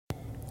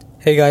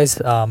Hey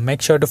guys, make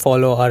sure to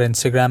follow our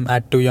Instagram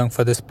at Too Young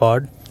for This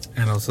Pod.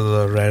 And also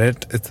the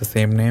Reddit, it's the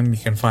same name. You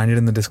can find it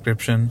in the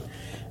description.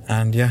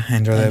 And yeah,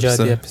 enjoy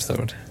the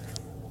episode.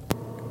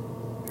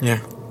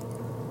 Yeah.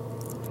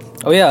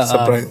 Oh yeah,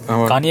 Surprise.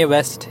 Kanye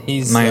West,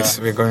 he's...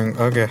 Nice, we're going,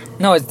 okay.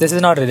 No, this is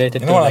not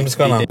related You to... know what, I'm just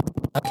gonna...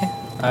 Okay,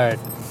 alright.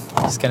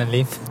 Just gonna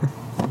leave.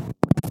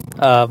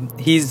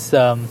 He's,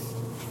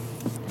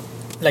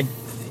 like...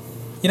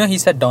 You know, he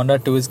said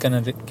Donda 2 is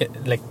gonna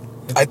get, like...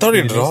 I thought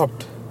it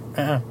dropped.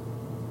 What?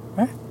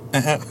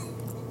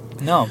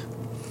 No.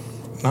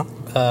 No?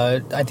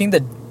 I think the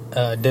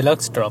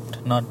Deluxe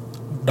dropped, not...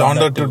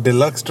 Donda 2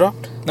 Deluxe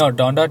dropped? No,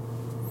 Donda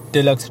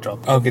Deluxe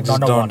dropped. Okay,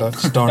 just Donda.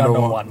 Just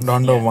Donda 1.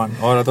 Donda 1.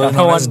 Or I thought it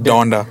was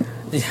Donda.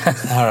 Yeah.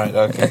 Alright,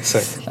 okay,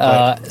 sick.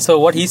 So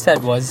what he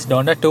said was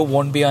Donda 2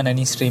 won't be on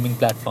any streaming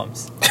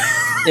platforms.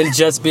 It'll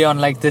just be on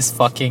like this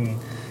fucking...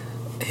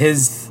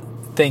 His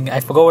thing. I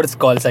forgot what it's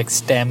called. It's like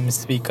STEM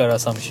speaker or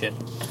some shit.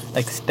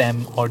 Like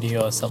STEM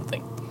audio or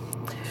something.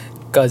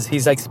 Because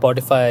he's like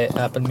Spotify,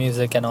 Apple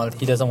Music and all.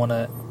 He doesn't want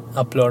to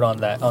upload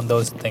on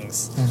those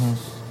things.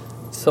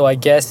 Mm-hmm. So I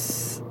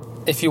guess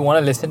if you want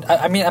to listen...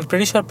 I mean, I'm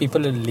pretty sure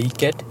people will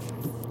leak it.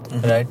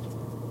 Mm-hmm. Right?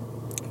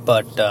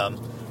 But...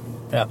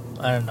 yeah,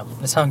 I don't know.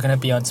 It's not gonna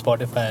be on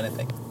Spotify or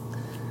anything.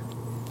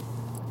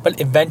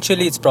 But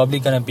eventually it's probably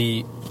gonna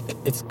be...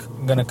 It's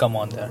gonna come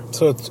on there.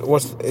 So it's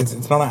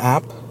not an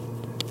app?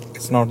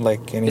 It's not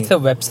like any... It's a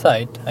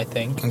website, I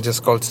think. It's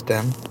just called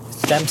STEM?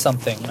 STEM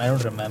something. I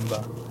don't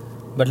remember.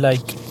 But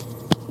like...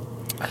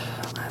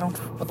 I don't...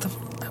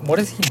 What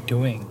is he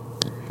doing?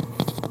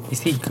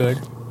 Is he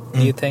good?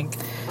 Do you think?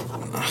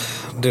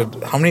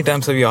 Dude, how many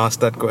times have you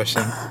asked that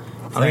question?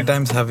 How many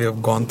times have you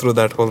gone through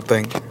that whole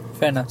thing?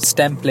 Fair enough.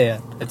 STEM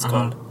player, it's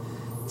called.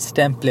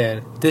 STEM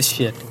player. This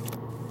shit.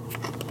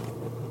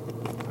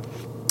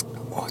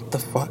 What the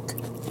fuck?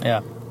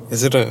 Yeah.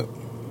 Is it a...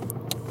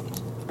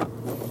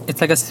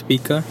 It's like a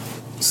speaker.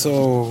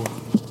 So...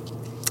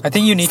 I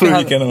think you need so to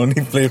have... you can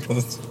only play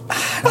once.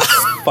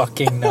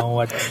 Fucking know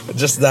what.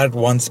 Just that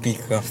one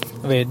speaker.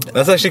 Wait.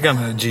 That's actually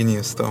kind of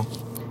genius though.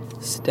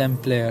 STEM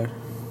player.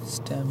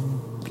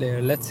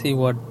 Let's see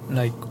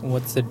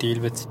what's the deal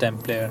with STEM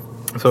player.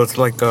 So it's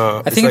like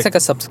I think it's like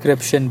a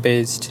subscription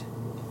based.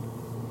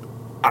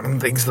 I don't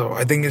think so.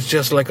 I think it's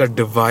just like a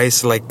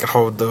device, like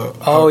how the...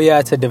 Oh yeah,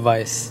 it's a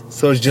device.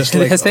 So it's just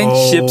like... They're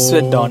saying ships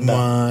with Donda. Oh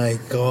my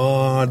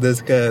god,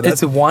 this guy...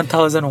 It's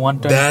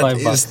 1,125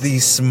 That bucks. is the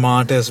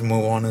smartest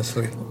move,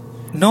 honestly.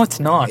 No, it's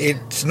not.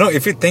 No,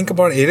 if you think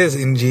about it, it is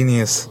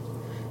ingenious.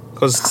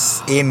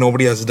 Because A,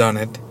 nobody has done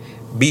it.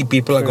 B,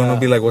 people are going to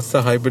be like, what's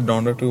the hype with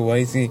Donda 2? Why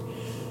is he...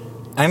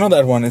 I know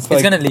that one. It's like...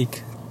 It's going to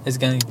leak. It's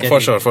going to get For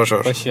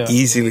leaked. sure.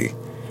 Easily.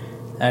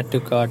 Add to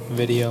cart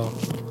video.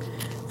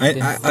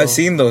 I've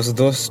seen those.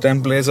 Those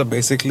STEM players are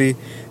basically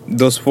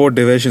those 4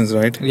 divisions,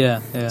 right? Yeah.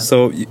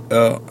 So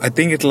I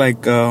think it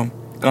like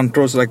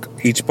controls like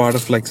each part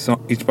of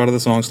the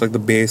songs, like the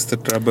bass, the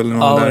treble,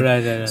 and all that.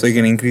 Right. So you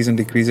can increase and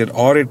decrease it,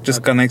 or it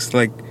just connects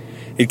like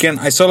it can.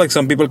 I saw like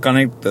some people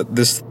connect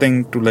this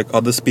thing to like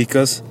other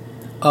speakers.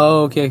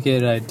 Oh, okay,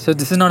 right. So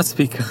this is not a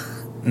speaker.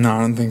 No, I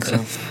don't think so.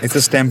 It's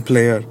a STEM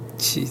player.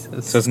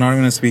 Jesus. So it's not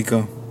even a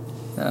speaker.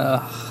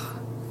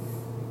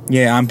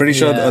 Yeah, I'm pretty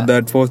sure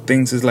that 4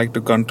 things is like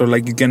to control.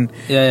 Like you can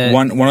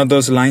one of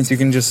those lines you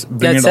can just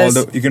bring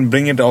you can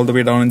bring it all the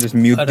way down and just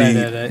mute right.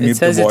 mute It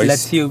says the voice. it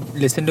lets you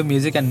listen to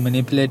music and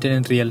manipulate it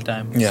in real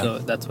time. Yeah. So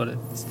that's what it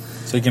is.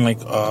 So you can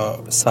like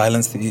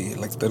silence the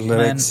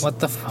lyrics. Man, what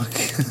the fuck?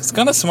 It's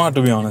kind of smart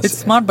to be honest. It's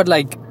smart, but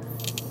like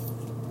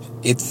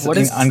it's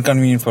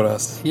inconvenient for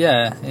us.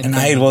 Yeah. And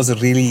I was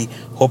really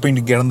hoping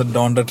to get on the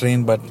Donda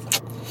train, but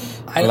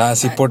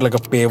alas, he put like a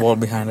paywall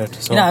behind it.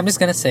 So I'm just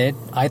gonna say it.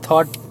 I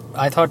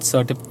thought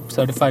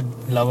Certified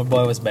Lover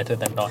Boy was better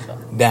than Donda.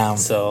 Damn.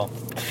 So,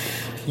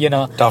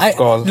 tough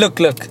call. Look,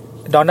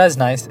 Donda is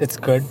nice. It's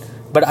good,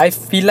 but I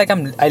feel like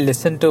I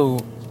listen to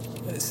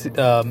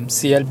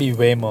CLB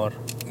way more.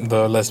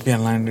 The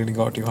lesbian line really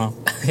got you, huh?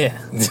 Yeah.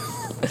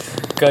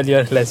 Girl,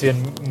 you're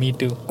lesbian. Me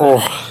too. Oh.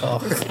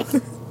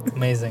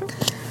 Amazing.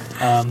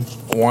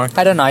 What?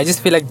 I don't know. I just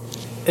feel like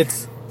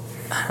it's...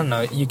 I don't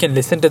know. You can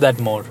listen to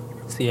that more.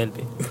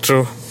 CLB.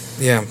 True.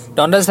 Yeah.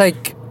 Donda's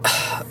like...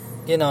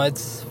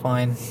 it's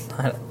fine.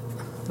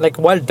 Like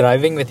while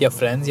driving with your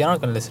friends, you're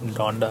not going to listen to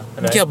Donda,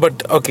 right? Yeah,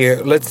 but okay,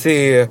 let's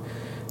say...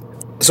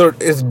 so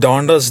is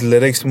Donda's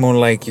lyrics more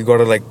like you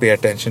gotta like pay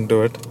attention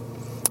to it?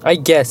 I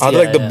guess, Are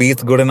the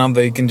beats good enough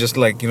that you can just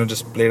like,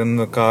 just play it in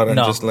the car and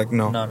just like,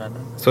 no? No.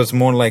 So it's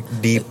more like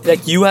deep.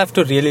 Like you have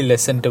to really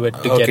listen to it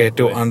to get it.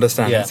 To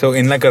understand it. So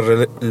in like a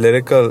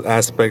lyrical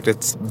aspect,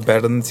 it's better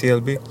than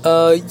CLB?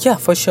 Yeah,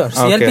 for sure.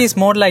 CLB is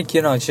more like,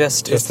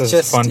 just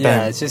fun time.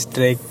 Yeah, it's just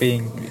Drake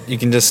being... You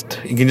can just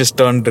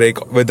turn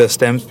Drake with the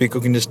STEM speaker.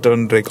 You can just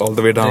turn Drake all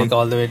the way down.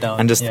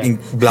 And just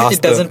blast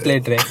it doesn't play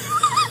Drake.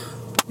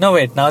 No,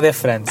 wait. Now they're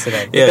friends,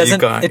 right? Yeah, you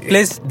can't. It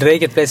plays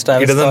Drake. It plays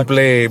Travis It doesn't Scott.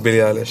 play Billie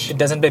Eilish. It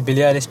doesn't play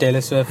Billie Eilish, Taylor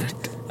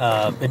Swift.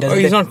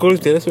 He's not cool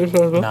with Taylor Swift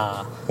as well?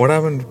 Nah. What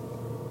happened?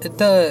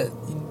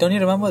 Don't you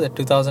remember the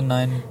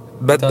 2009?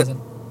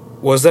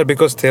 Was that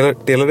because Taylor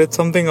did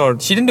something or?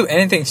 She didn't do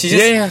anything. She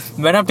just Yeah.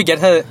 went up to get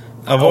her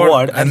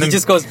award and he then-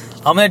 just goes,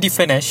 I'm gonna let you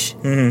finish.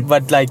 Mhm.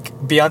 But like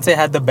Beyonce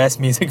had the best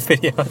music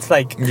video. It's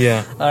like,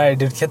 Yeah. alright,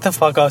 dude, get the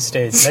fuck off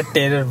stage. Let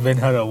Taylor win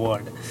her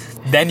award.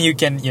 Then you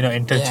can,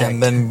 interject. Yeah,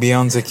 and then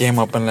Beyonce came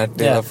up and let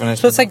Taylor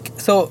finish. So it's like,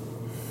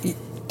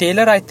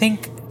 Taylor, I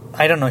think,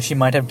 I don't know, she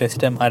might have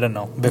dissed him. I don't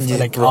know. Before,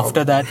 Yeah,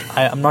 after that,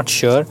 I'm not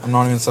sure. I'm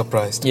not even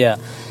surprised. Yeah.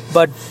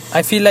 But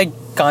I feel like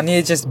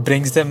Kanye just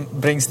brings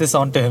this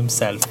onto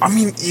himself. I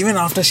mean, even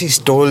after she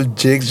stole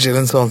Jake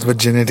Gyllenhaal's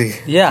virginity,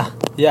 Yeah.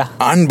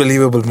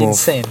 unbelievable move.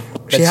 Insane.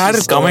 She That had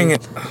it stole- coming.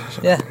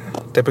 Yeah.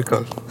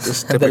 Typical.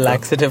 Just And the typical.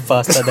 laxative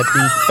pasta that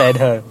he fed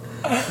her.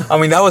 I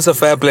mean, that was a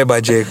fair play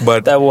by Jake,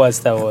 but That was.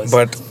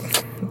 but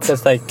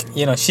Just like,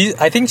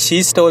 I think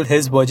she stole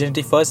his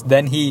virginity first,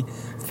 then he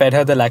fed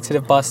her the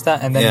laxative pasta,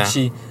 and then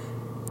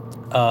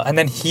and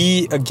then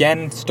he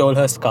again stole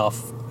her scarf,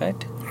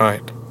 right?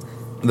 right.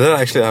 Did that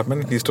actually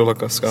happen? He stole a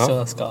scarf. Stole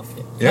her scarf,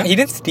 yeah. Yeah? No, he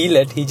didn't steal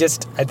it,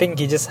 I think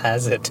he just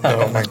has it.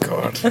 Oh my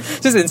god!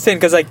 Just insane,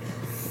 because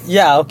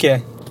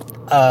okay.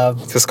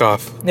 It's a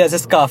scarf. Yeah, it's a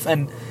scarf,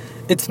 and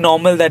it's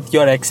normal that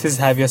your exes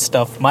have your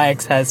stuff. My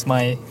ex has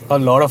a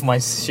lot of my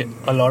shit,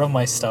 a lot of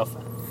my stuff,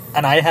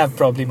 and I have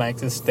probably my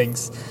ex's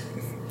things.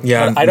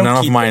 Yeah, But I don't none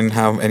of keep mine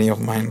have any of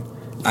mine.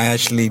 I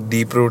actually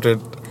deep rooted.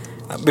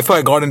 Before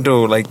I got into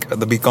like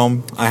the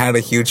BCom, I had a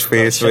huge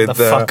phase Shut with.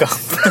 the fuck up.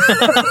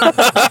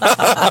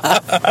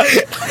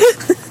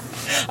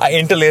 I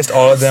interlaced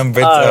all of them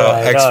with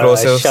Alright,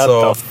 explosives. shut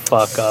so the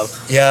fuck up.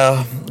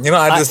 yeah,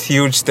 I had this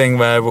huge thing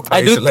where I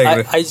I do. used to,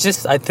 like.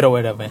 I throw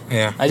it away.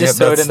 Yeah, I just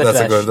throw it in the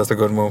trash. That's a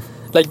good move.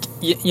 Like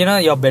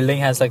your building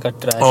has like a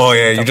trash. Oh,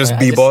 yeah, you just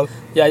b-ball?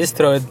 Yeah, I just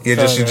throw it. You're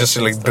throw just it you're just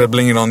away. like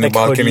dribbling it on the Like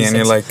balcony, hoodies and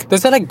you're stuff. like,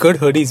 those are like good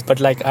hoodies, but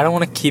like I don't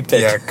want to keep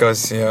it. yeah,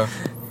 because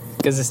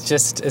because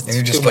it's and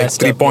you too just like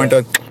messed up,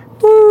 3-pointer.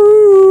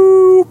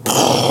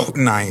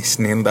 Nice,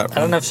 nailed that.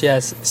 I don't know if she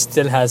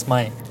still has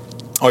my.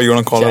 Oh, you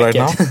wanna call her right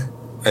now? jacket.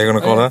 Are you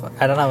gonna call her?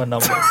 I don't have a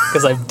number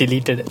because I've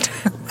deleted it.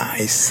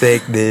 Nice,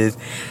 sick, dude.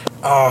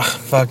 Oh,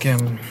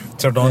 fucking.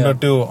 So Donda Yeah.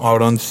 2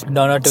 out on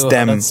No,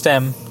 to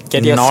STEM.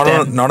 Get your not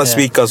STEM. not a Yeah.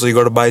 speaker, so you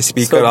got to buy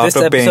speaker So this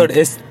after paying. episode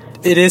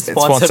is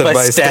sponsored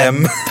by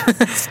STEM.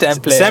 STEM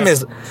player. STEM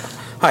is.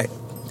 Hi.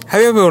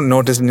 Have you ever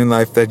noticed in your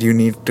life that you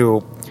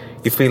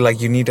feel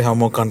like you need to have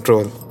more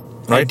control,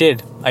 right?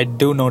 I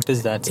do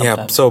notice that Yeah.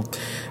 sometimes. So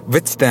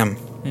with STEM,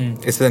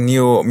 it's the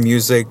new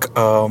music.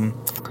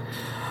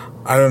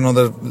 I don't know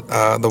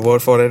the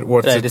word for it.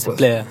 What's Right, it? it's a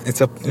player. It's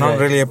not Right.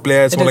 really a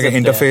player. It's It more is like an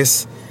a player.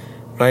 interface,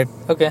 right?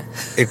 Okay.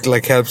 It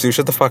like helps you.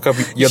 Shut the fuck up.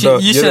 You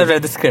should have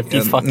read the script.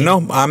 You fucking.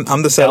 No,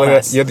 I'm the seller.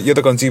 dumbass. You're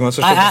the consumer.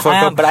 So shut the fuck I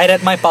up. am, but I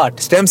read my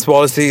part. STEM's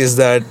policy is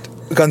that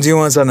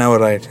consumers are never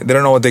right. They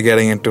don't know what they're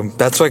getting into.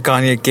 That's why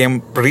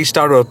Kanye reached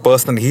out to a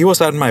person. He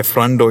was at my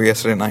front door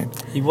yesterday night.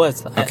 He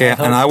was. Okay,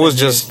 and I was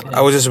just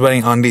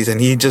wearing undies, and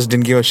he just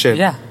didn't give a shit.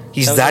 Yeah,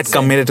 he's that was that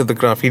insane. committed to the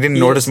craft. He didn't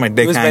notice my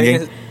dick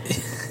hanging.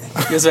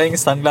 He was wearing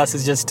his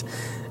sunglasses, just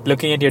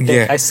looking at your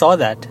dick. Yeah. I saw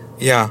that.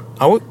 Yeah,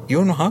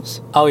 you know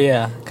house? Oh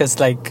yeah, because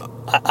like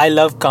I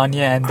love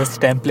Kanye and the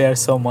STEM player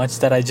so much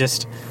that I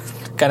just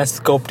kind of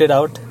scoped it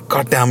out.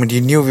 God damn it! You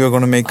knew we were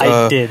gonna make.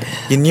 I did.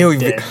 You knew. I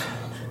did.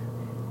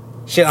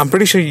 Shit, I'm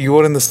pretty sure you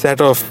were in the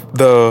set of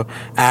the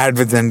ad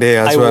with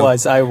Zendaya as well.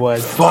 I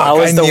was. Fuck, I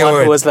was the knew one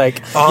it. who was like,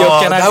 "Yo, Oh,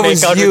 can I that make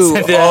was out you.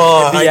 with Zendaya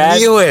Oh, in the I ad?"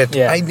 knew it.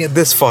 Yeah. I knew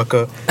this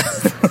fucker.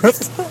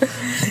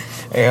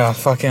 Yeah,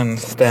 fucking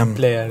STEM.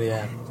 Player,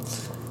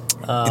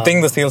 yeah. You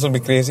think the sales will be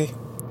crazy?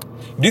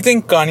 Do you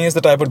think Kanye is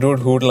the type of dude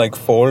who would like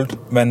fold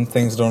when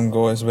things don't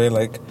go his way?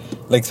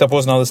 Like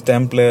suppose now the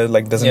STEM player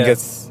like doesn't Yeah. get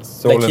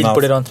sold Like he'll enough.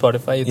 put it on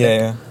Spotify. You Yeah,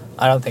 think? yeah.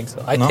 I don't think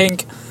so. I No?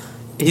 think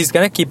he's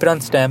gonna keep it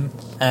on STEM,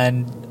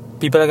 and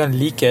people are gonna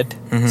leak it.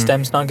 Mhm.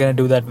 STEM's not gonna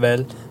do that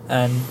well,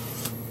 and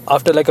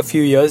after like a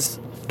few years,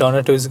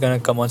 Donda 2 is gonna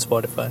come on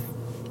Spotify.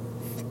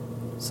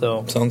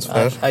 So Sounds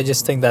fair. I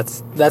just think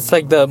that's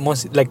like the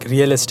most like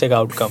realistic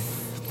outcome.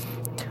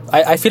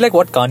 I feel like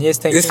what Kanye is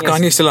thinking Is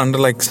Kanye still under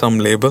like some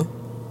label,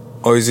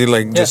 or is he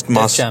like just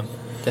Def Jam.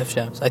 Def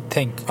Jams. I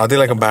think Are they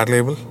like a bad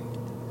label?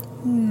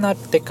 not.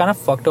 They kind of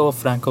fucked over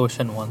Frank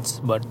Ocean once,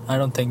 but I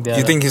don't think they. Do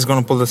you think he's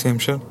gonna pull the same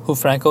shit? who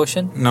Frank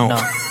Ocean? No.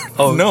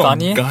 Oh, no,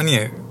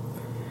 Kanye.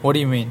 What do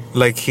you mean?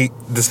 Like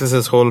this is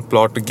his whole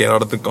plot to get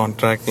out of the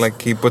contract.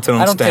 Like he puts it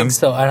on I don't STEM. think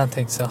so. I don't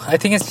think so. I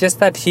think it's just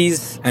that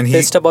he's And he-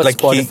 pissed about like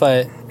he- Spotify.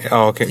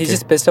 Oh, okay. He's okay.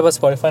 just pissed about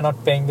Spotify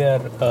not paying their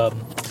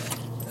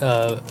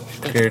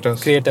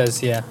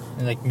Creators. yeah,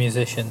 like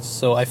musicians.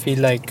 So I feel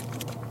like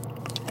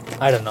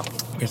I don't know.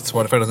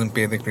 Spotify doesn't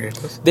pay the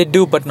creators. They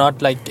do, but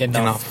not like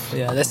enough.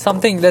 Yeah, there's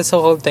a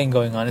whole thing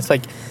going on. It's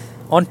like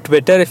on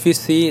Twitter, if you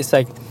see, it's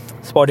like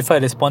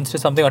Spotify responds to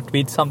something or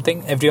tweets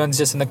something, everyone's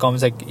just in the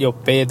comments like, "Yo,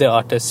 pay the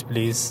artist,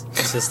 please."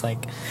 It's just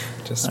like,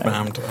 Just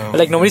spammed. but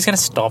like nobody's gonna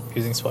stop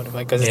using Spotify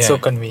because it's so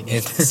convenient.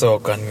 It's so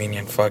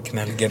convenient. Fucking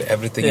hell, get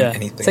everything Yeah, and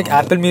anything. it's like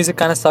Apple Music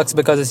kind of sucks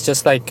because it's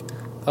just like,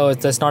 oh,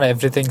 there's not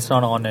everything's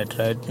not on it,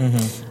 right?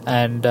 Mm-hmm.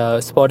 And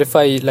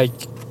Spotify, like,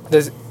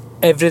 there's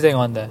everything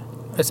on there.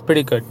 It's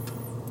pretty good.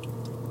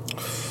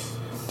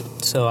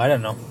 So I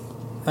don't know.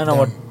 I don't know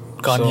what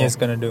Kanye So- is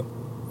gonna do.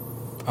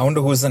 I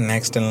wonder who's the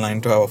next in line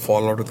to have a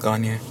fallout with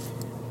Kanye.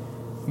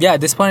 Yeah,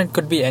 at this point it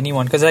could be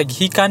anyone because like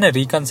he kind of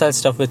reconciles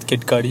stuff with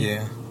Kid Cudi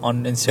Yeah.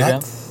 on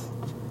Instagram.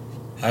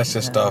 That's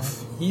just tough.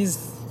 He's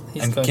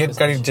And going Kid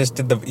for Cudi just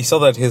did you saw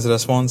that his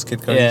response,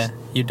 Kid Cudi? Yeah,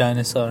 you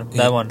dinosaur.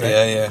 That one, right?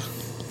 Yeah.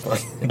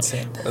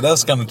 Insane. That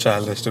was kind of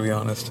childish, to be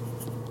honest.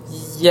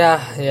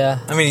 Yeah.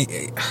 I mean,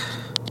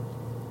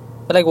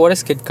 But like, what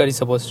is Kid Cudi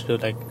supposed to do?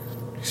 Like,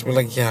 he's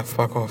like, yeah,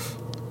 fuck off.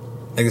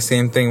 Like the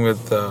same thing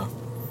with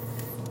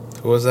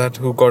who was that?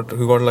 Who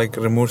got like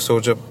removed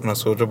Soulja? Not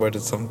Soulja, but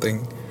it's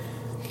something.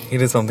 He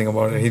did something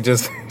about it. He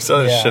just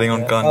started shitting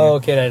on Kanye. Oh,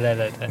 okay,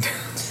 right.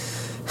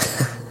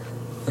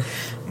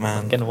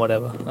 Man. Again,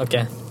 whatever.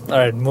 Okay. All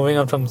right. Moving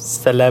on from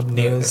celeb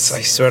news.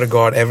 I swear to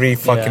God, every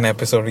fucking Yeah.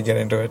 episode we get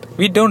into it.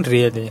 We don't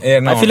really. Yeah,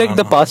 no, I feel like no,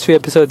 the no. past few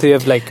episodes we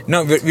have like.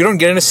 No, we don't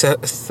get into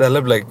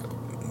celeb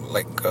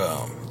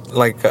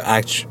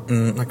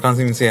I can't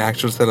even say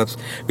actual celebs.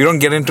 We don't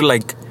get into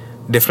like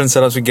different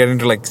celebs. We get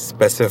into like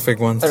specific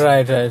ones.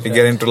 Right. We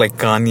get into like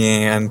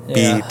Kanye and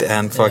Yeah, Pete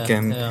and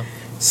fucking Yeah.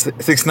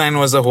 6ix9ine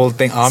was the whole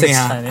thing. Army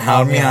 6ix9ine,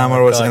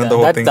 Hammer was God, the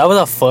whole that, thing. That was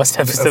our first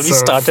episode. We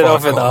started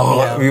off with Army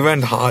Hammer. We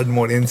went hard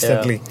mode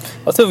instantly.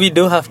 Yeah. Also, we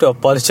do have to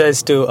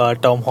apologize to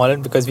Tom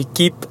Holland because we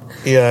keep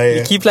Yeah.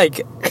 we keep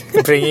like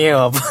bringing him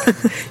up.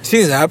 See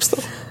his abs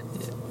though?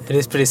 It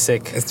is pretty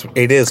sick.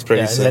 It is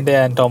pretty Yeah, sick.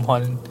 Zendaya and Tom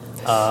Holland.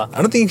 I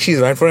don't think she's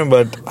right for him,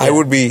 but I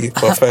would be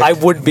perfect. I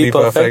would be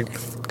perfect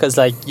because,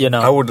 like, you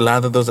know, I would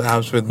lather those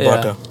abs with yeah.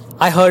 butter.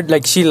 I heard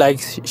like she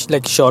likes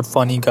like short,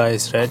 funny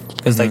guys, right?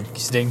 Because like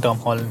she's dating Tom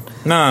Holland.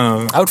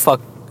 No. I would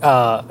fuck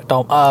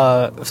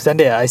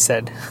Zendaya. I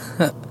said,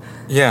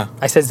 Yeah.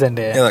 I said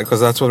Zendaya. Yeah, because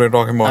that's what we're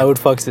talking about. I would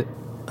fuck.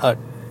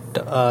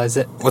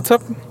 What's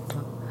up?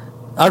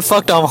 I would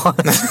fuck Tom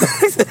Holland.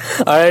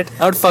 All right,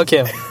 I would fuck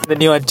him. The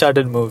new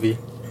Uncharted movie.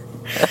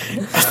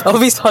 Oh,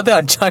 we saw the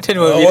Uncharted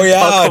movie. Oh We yeah,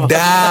 talked about-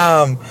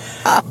 damn.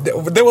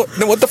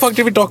 What the fuck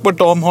did we talk about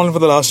Tom Holland for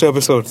the last 2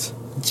 episodes?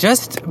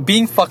 Just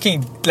being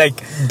fucking like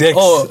Dicks.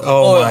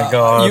 Oh my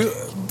God.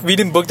 We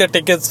didn't book the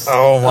tickets.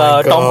 Oh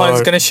my Tom God.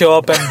 Holland's gonna show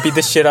up and beat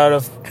the shit out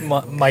of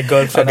my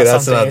girlfriend Okay, or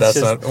that's something. not. It's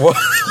That's just- not. What?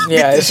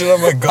 Yeah. This is not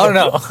my Oh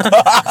no.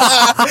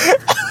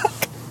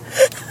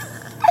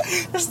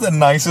 That's the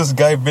nicest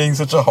guy being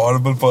such a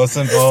horrible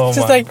person. Oh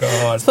Just my like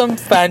God. some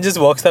fan just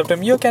walks up to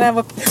him. You can have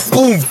a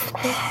Boom.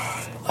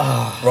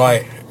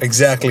 Right.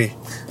 Exactly.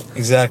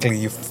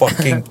 You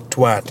fucking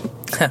twat.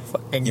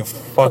 fucking You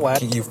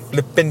fucking. You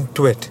flippin'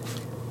 twit.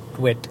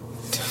 wit.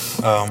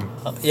 So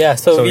Yeah.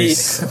 So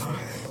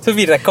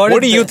we recorded.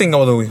 What do you think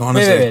about the movie?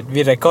 Honestly. Wait.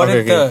 We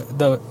recorded Okay.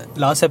 the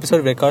last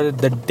episode. We recorded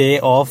the day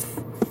of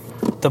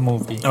the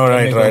movie. Oh, When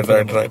right. we went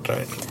for the movie.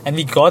 Right. And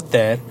we got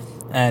there,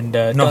 and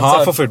No, turns half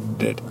out- of it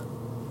did.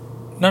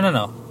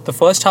 No. The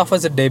first half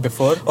was the day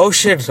before. Oh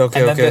shit. Okay.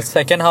 And then Okay. the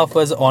second half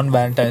was on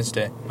Valentine's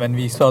Day when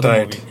we saw the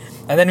Right. movie.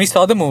 And then we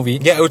saw the movie.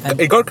 Yeah, and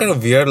it got kind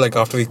of weird. Like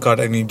after we cut,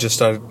 and he just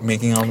started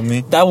making out with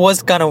me. that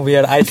was kind of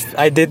weird.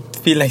 I did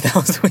feel like that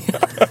was weird.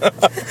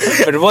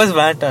 But it was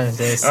Valentine's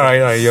Day. So. All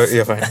right,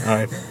 you're fine. All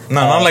right.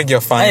 No, not like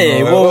you're fine.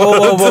 Hey,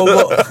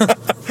 whoa.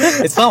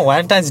 It's not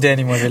Valentine's Day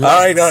anymore.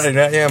 Relax. All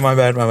right. Yeah, my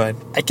bad.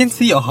 I can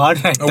see your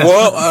heart right now.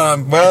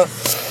 Well,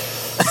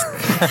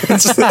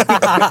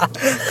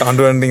 can't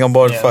do anything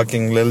about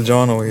fucking Lil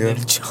Jon over here.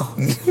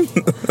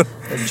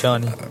 Little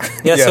Johnny.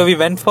 Yeah, Yeah. so we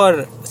went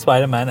for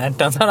Spider-Man and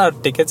turns out our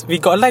tickets, we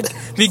got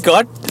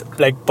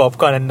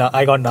popcorn and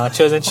I got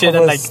nachos and shit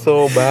and like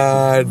so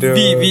bad. Dude.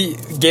 we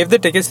gave the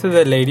tickets to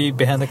the lady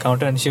behind the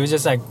counter and she was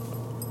just like,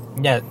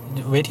 yeah,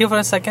 wait here for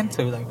a second.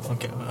 So we're like,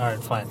 okay, alright,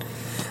 fine.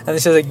 And then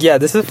she was like, yeah,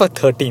 this is for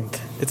 13th.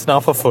 It's now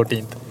for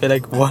 14th. We're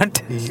like,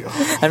 what?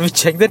 And we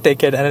checked the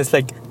ticket and it's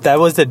like, that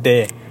was the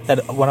day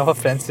that one of our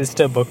friend's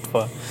sister booked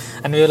for.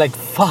 And we were like,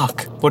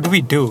 fuck, what do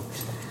we do?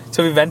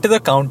 So we went to the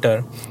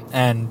counter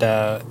and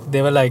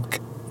they were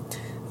like,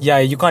 yeah,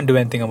 you can't do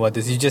anything about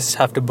this. You just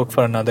have to book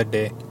for another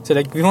day. So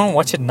like, we won't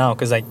watch it now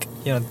because like,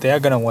 you know, they are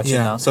going to watch it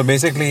now. So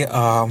basically,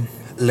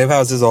 Liv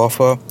has this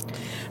offer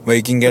where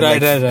you can get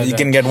you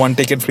can get one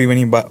ticket free when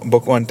you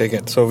book one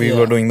ticket. So we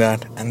were doing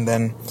that, and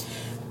then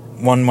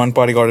one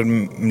party got it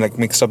like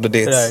mixed up the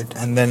dates, Right.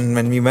 and then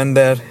when we went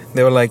there,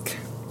 they were like,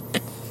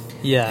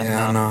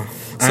 Yeah. no.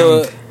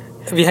 So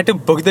we had to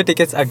book the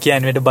tickets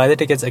again. We had to buy the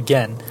tickets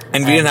again.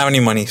 And we didn't have any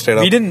money straight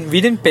up. We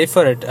didn't pay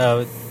for it.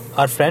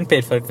 Our friend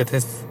paid for it with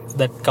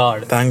that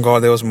card. Thank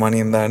God there was money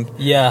in that.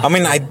 Yeah. I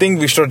mean, I think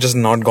we should have just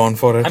not gone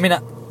for it. I mean,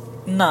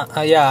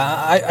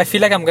 I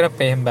feel like I'm gonna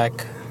pay him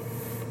back.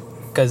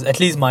 Because at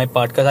least my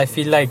part. Because I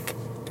feel like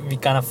we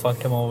kind of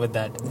fucked him over with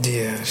that.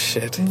 yeah,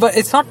 shit. But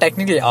it's not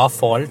technically our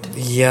fault.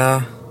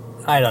 Yeah.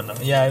 I don't know.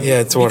 Yeah.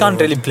 It's we whatever.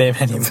 can't really blame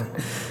anyone.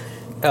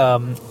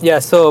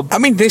 So. I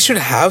mean, they should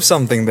have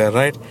something there,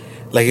 right?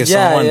 Like if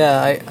someone.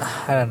 I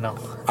don't know.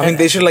 I mean,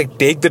 they should like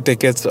take the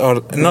tickets or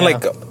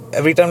like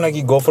every time like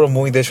you go for a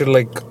movie, they should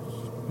like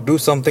do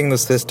something in the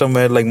system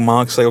where like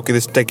marks like, okay,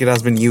 this ticket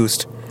has been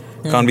used,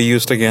 can't be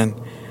used again.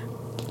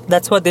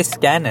 that's what they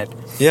scan it.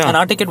 Yeah. And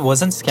our ticket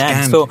wasn't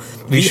scanned. Scanned. So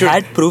we should-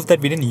 had proof that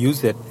we didn't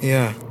use it.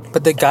 Yeah.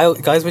 But the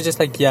guys were just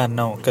like, yeah,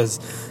 no. Because,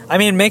 I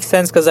mean, it makes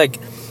sense because, like,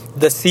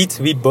 the seats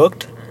we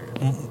booked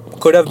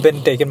could have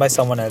been taken by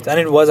someone else. And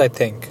it was, I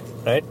think,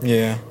 right?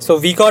 Yeah. So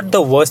we got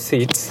the worst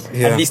seats.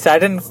 Yeah. And we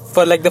sat in,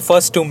 for like the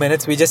first 2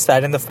 minutes, we just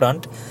sat in the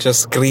front.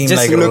 Just screen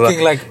Just like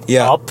looking like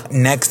yeah, up.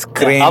 next Yeah,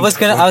 crane. I was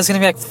gonna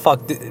be like,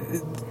 fuck,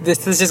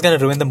 this is just gonna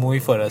ruin the movie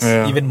for us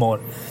Yeah. even more.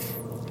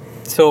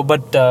 So,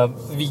 but there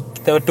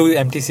were 2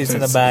 empty seats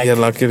in the back. Yeah,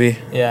 luckily.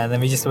 Yeah, and then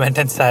we just went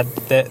and sat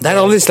there. That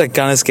always like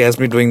kind of scares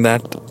me doing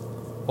that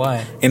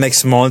Why? in like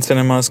small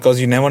cinemas because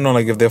you never know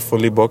like if they're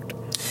fully booked.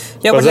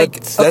 Yeah, but 'Cause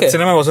like, that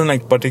cinema wasn't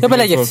like yeah, particularly. but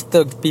like full.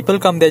 if the people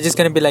come, they're just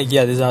gonna be like,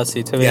 yeah, this is our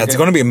seat. So Yeah, it's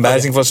gonna be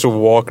embarrassing for us to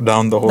walk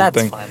down the whole That's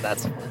thing. fine.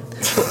 That's fine.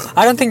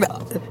 I don't think.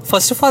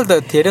 First of all,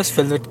 the theater's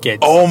filled with kids.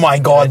 Oh my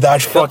god,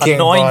 that The fucking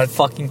annoying god.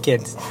 fucking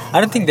kids.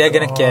 I don't think they're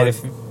gonna care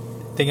if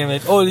they're gonna be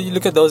like, oh, you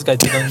look at those guys,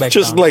 they're going back.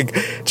 Just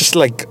down.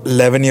 like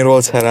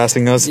 11-year-olds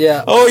harassing us.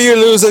 Yeah. Oh, you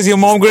losers! Your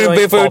mom couldn't Throwing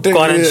pay for it.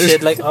 popcorn and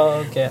shit. Like,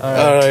 oh, okay, all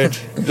All right.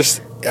 right,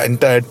 just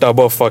entire tub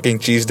of fucking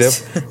cheese dip.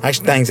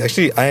 Actually, thanks.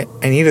 Actually, I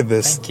needed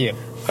this. Thank you.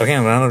 I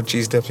can't run out of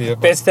cheese dips here.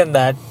 Best than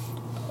that.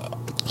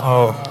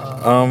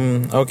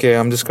 Oh, okay.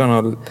 I'm just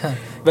gonna.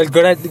 Well,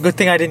 good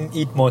thing I didn't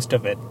eat most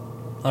of it.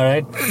 All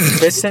right.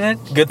 Best in it.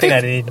 Good thing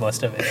I didn't eat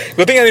most of it.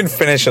 Good thing I didn't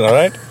finish it. All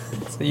right.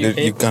 So you You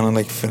ate. kind of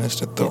like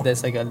finished it though.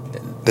 There's like a.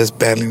 There's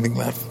barely anything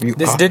left.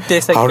 This did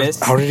taste like how, piss.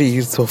 How did he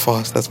eat so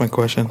fast? That's my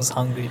question. I was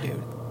hungry,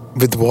 dude.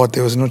 With what?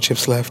 There was no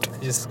chips left. I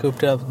just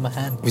scooped it up with my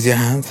hand, With your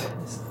hands.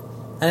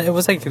 and it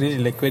was like really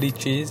liquidy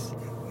cheese.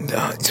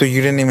 So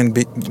you didn't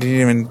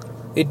even.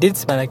 It did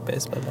smell like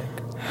piss, but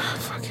like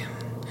Fucking.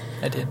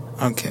 I did.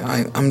 Okay,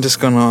 I'm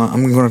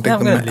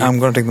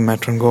gonna take the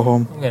metro and go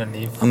home. I'm gonna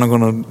leave. I'm not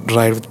gonna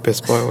ride with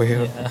piss boy over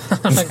here. Yeah.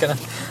 I'm not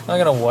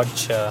gonna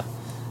watch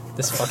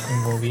this fucking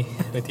movie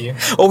with you.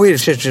 Oh wait,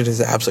 shit, his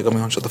abs are coming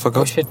on. Shut the fuck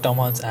Oh up. shit, Tom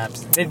Holland's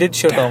abs. They did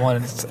show Tom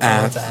Holland's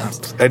abs.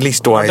 At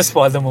least Not to twice.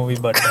 spoil the movie,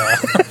 but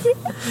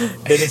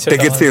they did show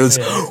Ticket Tom sales,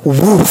 Holland's-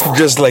 woof,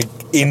 just like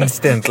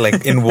instant,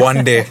 like in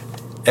one day.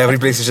 Every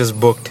place is just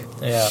booked.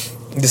 Yeah.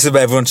 This is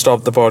where everyone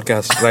stopped the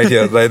podcast right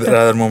here, right at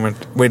that moment.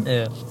 Wait,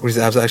 Yeah. his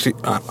abs actually.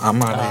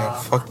 I'm out of here.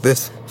 Fuck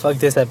this. Fuck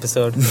this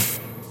episode.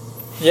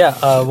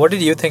 Yeah. What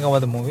did you think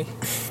about the movie?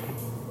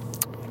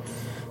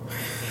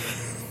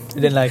 You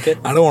didn't like it?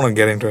 I don't want to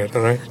get into it.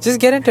 All right. Just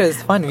get into it.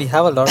 It's fun. We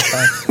have a lot of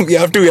time. We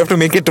have to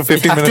make it to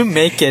 50 We have minutes. to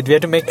make it. We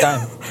have to make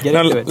time. Get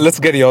Now, into it. let's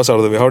get yours out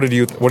of the way.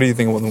 What do you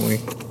think about the movie?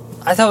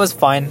 I thought it was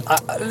fine.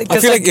 I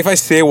feel like if I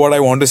say what I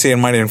want to say, it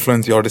might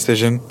influence your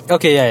decision.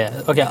 Okay,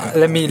 yeah. Okay,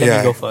 let me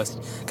Yeah. go first.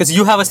 Because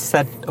you have a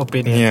set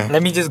opinion. Yeah.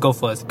 Let me just go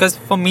first. Because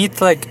for me, it's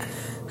like,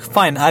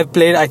 fine. I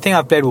think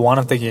I've played one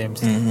of the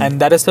games. Mm-hmm. And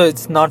that is so,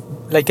 it's not,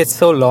 like, it's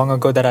so long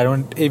ago that I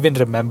don't even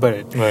remember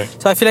it. Right.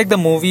 So I feel like the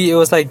movie, it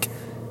was like,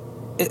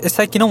 it's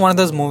like, one of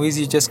those movies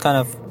you just kind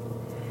of,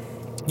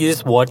 you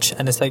just watch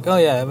and it's like, oh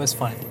yeah, it was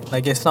fine.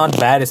 Like, it's not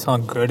bad, it's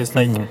not good. It's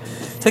like,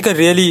 it's like a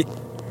really,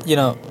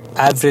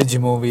 average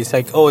movie. It's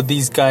like, oh,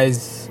 these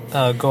guys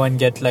go and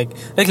get like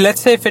let's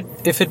say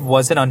if it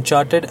wasn't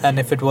Uncharted and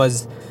if it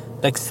was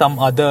like some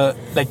other,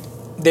 like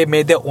they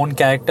made their own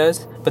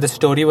characters but the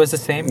story was the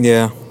same.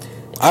 Yeah.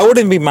 I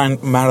wouldn't be mad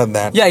at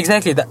that. Yeah,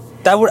 exactly.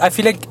 That would, I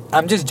feel like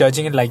I'm just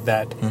judging it like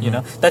that.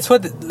 That's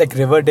what like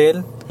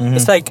Riverdale.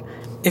 It's like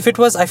if it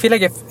was, I feel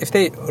like if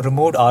they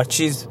removed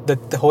Archie's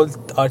the whole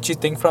Archie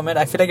thing from it,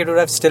 I feel like it would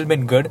have still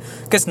been good.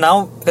 Because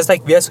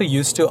like we are so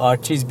used to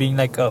Archie's being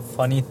like a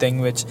funny thing,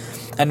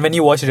 and when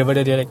you watch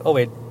Riverdale, you're like, oh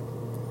wait,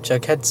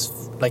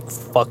 Jughead's like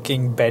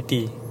fucking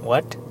Betty,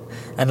 what?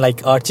 And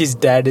like Archie's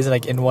dad is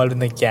like involved in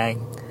the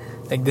gang.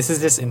 Like this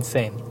is just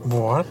insane.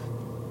 What?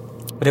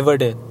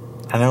 Riverdale.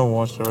 I never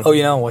watched it. Oh,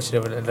 you never watched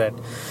Riverdale, right?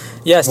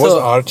 Yeah. Was So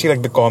Archie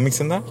like the comics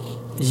in that?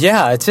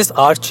 yeah, it's just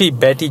Archie,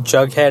 Betty,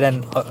 Jughead,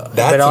 and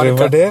That's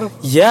Veronica. Riverdale?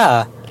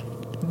 Yeah,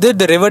 the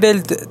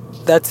Riverdale.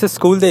 That's the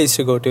school they used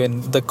to go to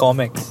in the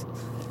comics.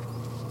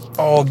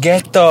 Oh,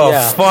 get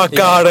the fuck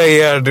out of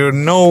here, dude.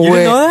 No You way.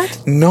 didn't know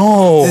that?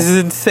 No. This is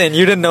insane.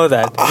 You didn't know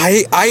that.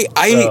 I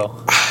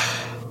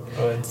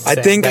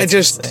think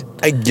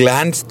I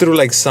glanced through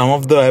like some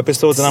of the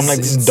episodes and I'm like,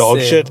 this is dog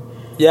shit.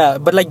 Yeah,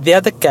 but like they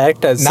are the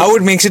characters. Now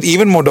it makes it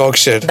even more dog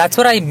shit. That's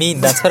what I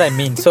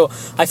mean. So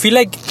I feel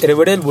like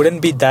Riverdale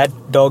wouldn't be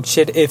that dog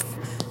shit if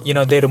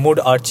they removed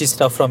Archie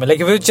stuff from it. Like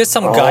if it was just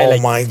some guy,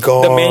 like my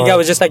God. the main guy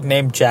was just like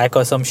named Jack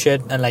or some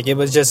shit, and like it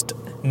was just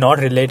not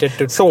related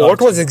to. So what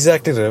was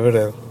exactly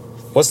Riverdale?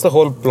 What's the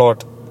whole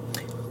plot?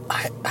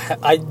 I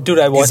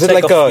watched Is it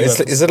like a a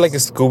few is it like a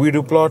Scooby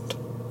Doo plot?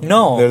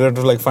 No. They have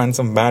to like find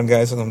some bad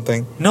guys or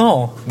something.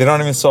 No. They're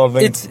not even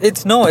solving.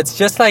 It's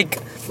just like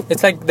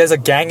there's a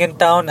gang in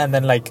town and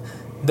then like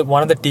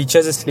one of the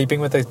teachers is sleeping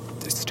with the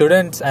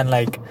students and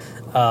like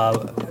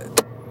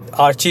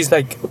Archie's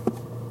like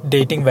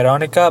dating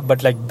Veronica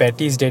but like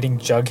Betty's dating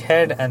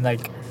Jughead and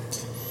like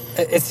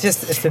it's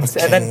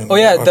insane. And then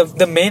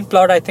the main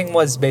plot I think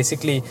was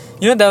basically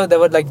there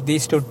were like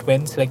these two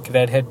twins like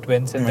redhead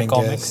twins in the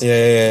comics.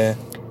 Yeah.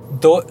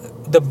 Though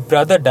the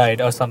brother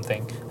died or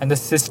something, and the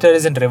sister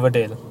is in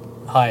Riverdale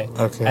High.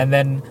 Okay. And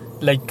then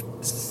like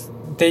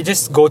they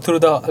just go through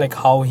the like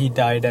how he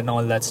died and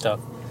all that stuff.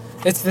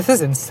 This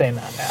is insane.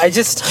 I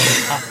just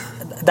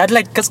that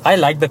like because I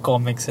like the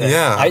comics. Right?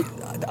 Yeah.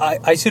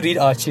 I used to read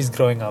Archie's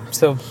growing up,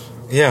 so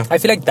Yeah. I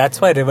feel like that's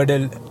why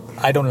Riverdale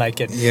I don't like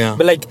it. Yeah.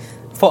 But like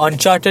for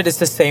Uncharted, it's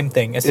the same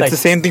thing. It's like the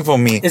same thing for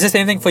me. it's the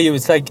same thing for you.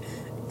 It's like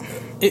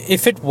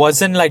if it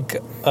wasn't like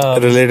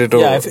Related to...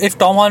 yeah, if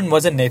Tom Holland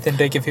wasn't Nathan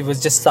Drake, if he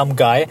was just some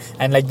guy,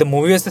 and like the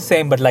movie was the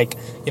same, but like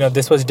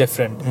this was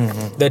different.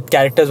 The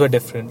characters were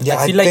different. Yeah,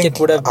 I feel like think, it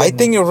would have been. I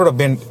think it would have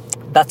been...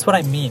 That's what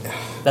I mean.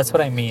 That's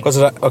what I mean. Because,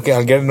 okay,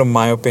 I'll get into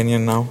my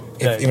opinion now.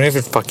 Right. Even if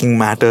it fucking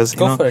matters.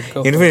 Go for it.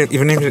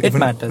 Even if It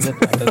matters. It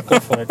matters. Go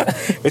for it.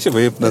 Which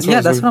way? That's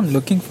That's what I'm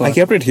looking for. I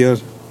kept it here.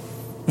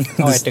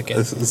 Oh, I took it.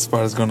 This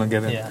part is gonna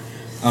get in. Yeah.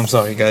 I'm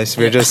sorry, guys.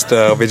 We're just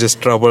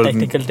troubled.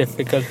 Technical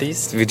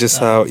difficulties. We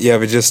just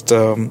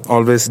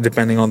always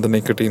depending on the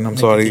nicotine. I'm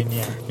sorry. Nicotine,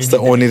 yeah. It's the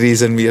only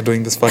reason we are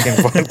doing this fucking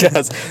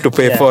podcast to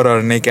pay Yeah. for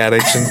our Nick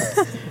addiction.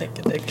 Nick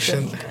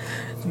addiction.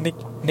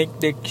 Nick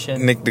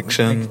Diction. Nick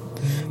diction.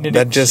 Nick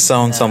That just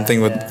sounds yeah, something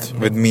yeah.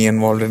 with me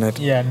involved in it.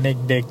 Yeah, Nick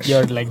Dick.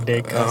 You're like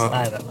Dick.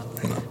 I don't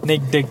know.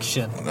 Nick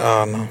Diction.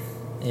 Oh no.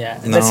 Yeah.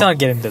 No. Let's not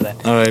get into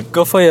that. All right.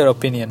 Go for your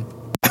opinion.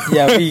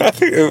 Yeah, we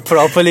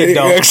properly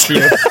doxed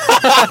you.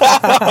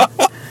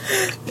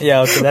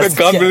 Yeah, okay. I That's,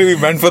 can't believe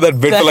we went for that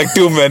bit for like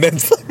 2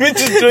 minutes.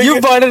 you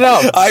brought it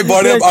up. I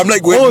brought it up. I'm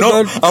like, wait, oh,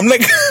 no. God. I'm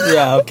like,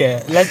 Yeah,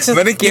 okay. Let's just.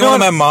 when it came out of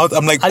my mouth,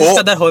 I'm like, I'll just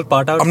cut that whole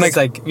part out. I'm It's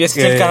like we're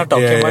still kind of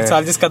talking about, so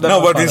I'll just cut that no,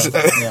 whole but part it's,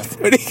 out. Yeah.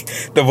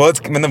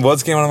 when the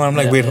words came out of my mouth,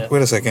 I'm like, Yeah,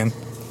 wait a second.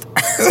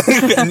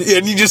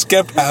 and you just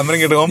kept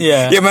hammering it home.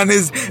 Yeah. Yeah, man,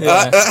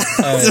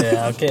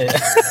 Yeah, okay.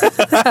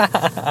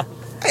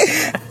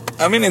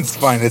 I mean, it's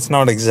fine. It's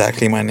not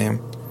exactly my name.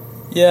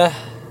 Yeah.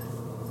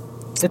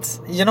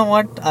 It's, you know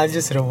what? I'll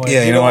just remove it.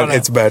 Yeah, you We know don't what? wanna-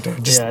 It's better.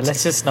 yeah,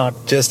 let's just not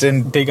Just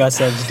in. dig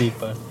ourselves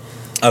deeper.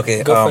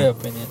 Okay. Go for your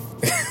opinion.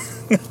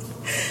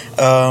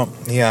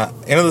 Yeah,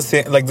 the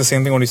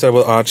same thing when you said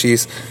about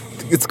Archie's.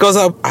 It's because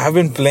I've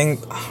been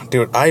playing,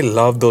 dude. I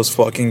love those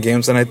fucking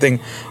games, and I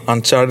think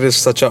Uncharted is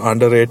such an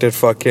underrated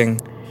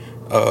fucking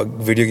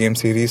video game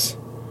series.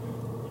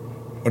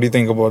 What do you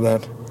think about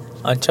that?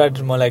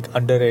 Uncharted more like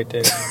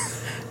underrated.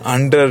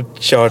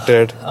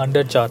 Undercharted.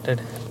 Undercharted.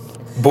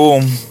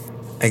 Boom.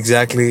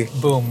 Exactly.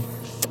 Boom.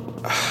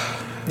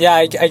 Yeah,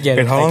 I get it.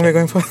 Wait, how long are we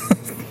going for?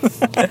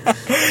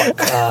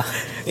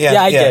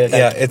 Yeah, I get it.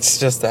 Yeah, it's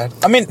just that.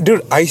 I mean,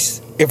 dude,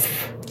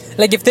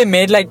 Like if they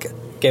made like,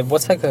 okay,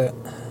 what's like a...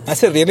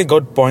 That's a really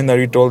good point that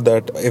you told,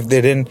 that if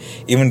they didn't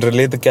even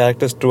relate the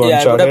characters to Yeah,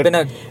 Uncharted, it would have been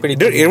a pretty...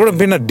 dude, it would have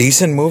been a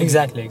decent movie.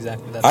 Exactly.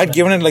 That's I'd right.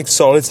 given it like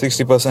solid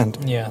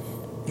 60%. Yeah.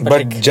 But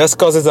like, just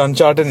because it's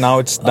Uncharted, now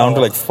it's down to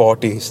Oh. like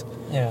 40s.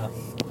 yeah.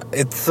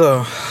 It's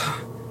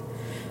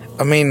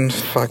I mean,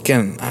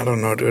 fucking, I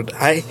don't know, dude.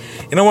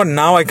 You know what?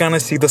 Now I kind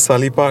of see the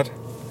Sully part.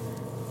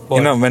 What?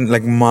 You know, when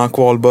like Mark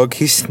Wahlberg,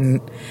 he's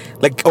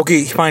like,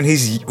 okay, fine,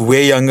 he's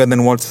way younger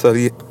than what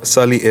Sully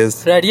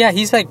is. Right, yeah,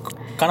 he's like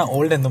kind of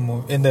old in the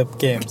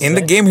game. In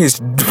the game, he's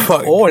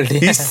Old, yeah.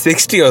 He's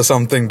 60 or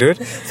something,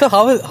 dude. So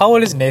how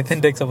old is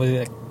Nathan Drake supposed to be?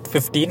 Like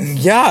 15?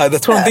 Yeah,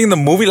 that's what I'm thinking. The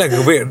movie, like,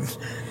 wait.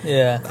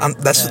 Yeah.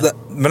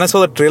 When I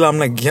saw the trailer, I'm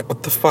like, yeah,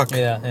 what the fuck?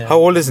 Yeah. How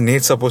old is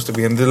Nate supposed to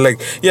be? And they're like,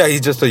 yeah,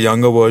 he's just a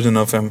younger version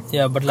of him.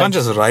 Yeah, but Can't like,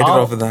 just write it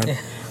how- off with that.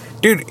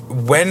 Dude,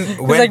 when It's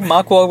like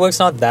Mark Wahlberg's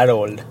not that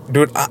old.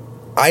 dude,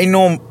 I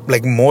know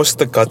like most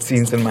of the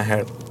cutscenes in my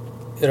head.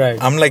 Right.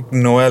 I'm like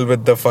Noel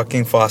with the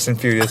fucking Fast and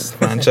Furious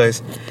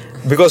franchise.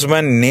 Because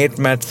when Nate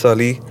met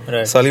Sully,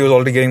 Right. Sully was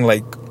already getting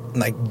like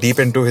deep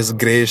into his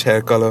grayish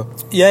hair color.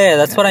 Yeah,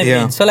 that's what I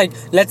Yeah. mean. So like,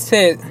 let's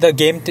say the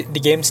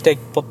games take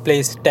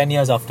place 10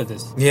 years after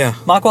this. Yeah.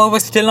 Mark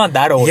Wahlberg's still not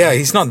that old. Yeah,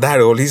 he's not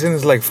that old. He's in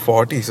his like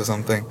 40s or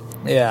something.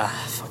 Yeah.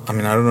 I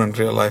mean, I don't know in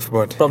real life,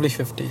 but Probably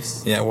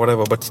 50s. yeah,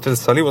 whatever. But still,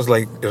 Sully was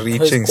like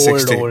reaching He's old,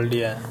 60. old,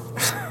 yeah.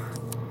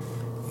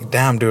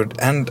 Damn, dude.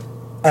 And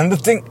the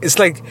thing is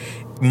like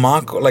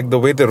Mark, like the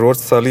way they wrote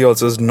Sully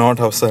also is not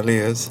how Sully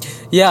is.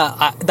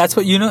 Yeah, that's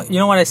what you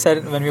know what I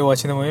said when we were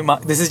watching the movie.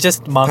 This is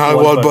just Mark Mark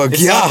Wahlberg. Wahlberg,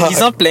 It's yeah. not- he's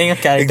not playing a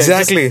character.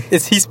 Exactly.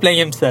 He's playing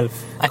himself.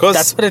 'Cause-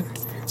 That's what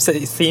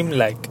it seemed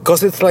like.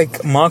 Because it's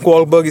like Mark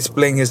Wahlberg is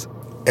playing his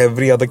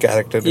every other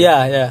character. Dude.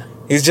 Yeah.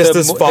 He's just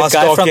this fast the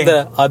guy talking.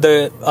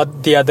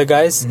 from the other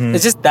guys. Mhm.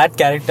 It's just that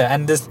character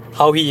and this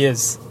how he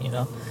is.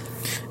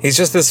 He's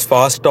just this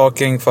fast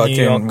talking fucking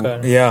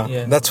Yorker. yeah.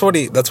 Yeah. That's what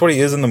he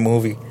is in the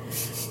movie.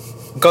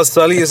 Because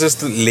Sully is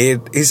just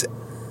laid. He's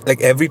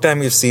like every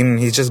time you've seen him,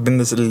 he's just been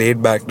this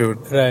laid back dude.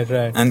 Right.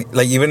 And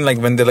like even like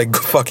when they're like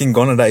fucking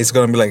gonna die, he's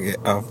gonna be like,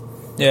 oh,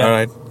 Yeah. all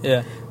right.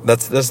 Yeah.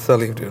 That's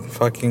Sully, dude.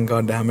 Fucking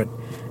goddamn it.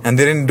 And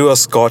they didn't do a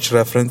Scotch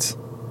reference.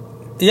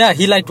 Yeah,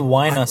 he liked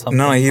wine or something.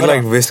 No, he Or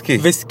liked whiskey.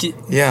 Whiskey.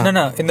 Yeah.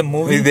 No. In the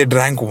movie, They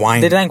drank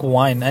wine. they drank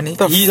wine, and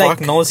The he like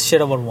fuck? knows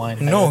shit about wine.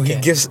 No, Like, he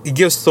okay.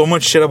 gives so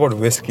much shit about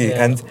whiskey,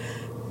 Yeah. and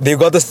they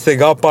got the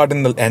cigar part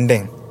in the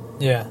ending.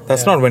 Yeah.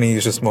 That's yeah. not when he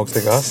used to smoke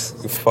cigars.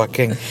 You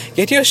fucking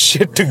get your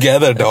shit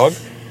together, dog.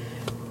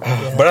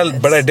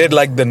 But I did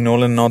like the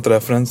Nolan North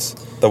reference,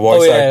 the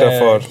voice actor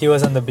for, he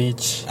was on the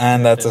beach.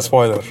 and that's a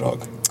spoiler, Rock.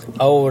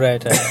 Oh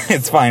right.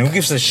 It's fine. Who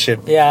gives a shit?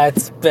 Yeah,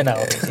 it's been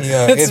out.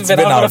 Yeah, it's been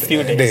out for a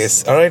few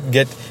days. All right,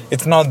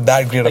 it's not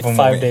that great Like of a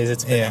 5 movie. days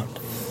it's been out.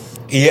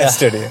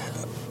 Yesterday.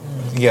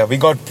 Yeah, we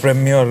got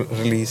premiere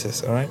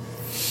releases. All right.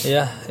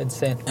 Yeah,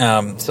 insane.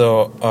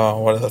 So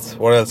what else?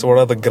 What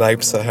are the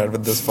gripes I had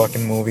with this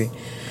fucking movie?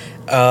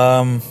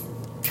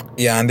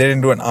 Yeah, and they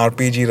didn't do an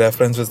RPG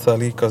reference with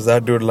Sully because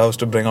that dude loves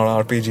to bring out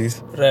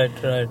RPGs. Right.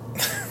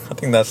 I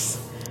think that's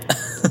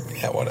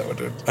yeah, whatever,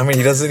 dude. I mean,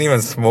 he doesn't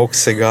even smoke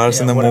cigars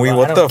in the whatever. movie.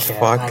 What I the don't care.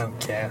 fuck? I don't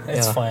care.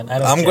 It's Yeah. fine. I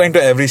don't I'm care. going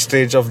to every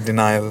stage of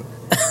denial.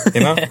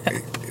 You know,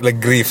 like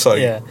grief.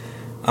 Sorry. Yeah.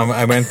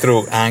 I went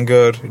through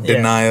anger,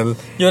 denial,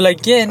 You're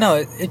like, yeah, no,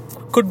 it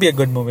could be a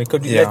good movie.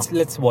 Could be. Yeah.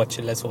 Let's watch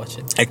it. Let's watch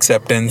it.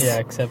 acceptance. Yeah,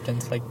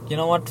 acceptance. Like, you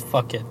know what?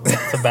 Fuck it.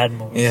 It's a bad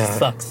movie. Yeah. It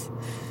sucks.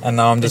 And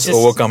now I'm just It's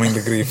just- overcoming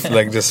the grief,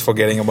 like just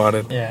forgetting about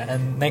it. Yeah,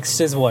 and next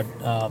is what?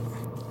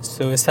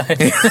 Suicide.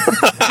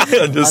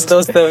 I'm just,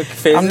 Aren't those the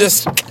phases? I'm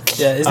just.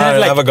 Yeah, isn't I it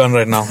like? have a gun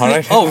right now. All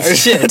right. Oh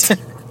shit!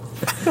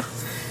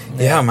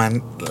 Yeah,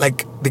 man.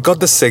 Like they got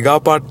the cigar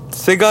part.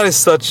 Cigar is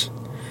such.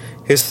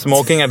 His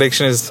smoking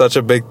addiction is such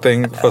a big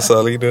thing for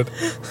Sully, dude.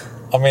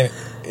 I mean,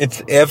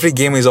 it's every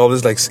game he's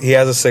always like he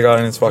has a cigar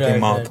in his fucking Right,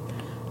 mouth,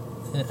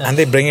 right. and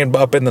they bring it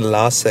up in the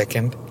last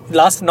second.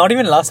 Not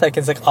even last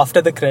seconds, like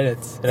after the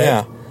credits. Right?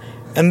 Yeah,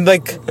 and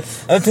like and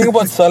the thing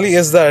about Sully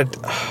is that.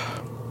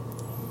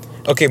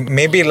 Okay,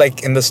 maybe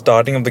like in the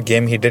starting of the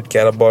game he did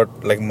care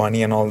about like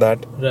money and all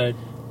that, Right.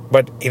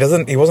 but he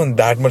wasn't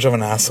that much of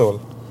an asshole.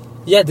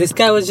 Yeah, this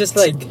guy was just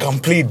like.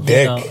 Complete you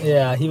dick. know,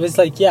 yeah, he was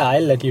like, yeah,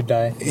 I'll let you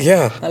die.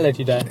 Yeah. I'll let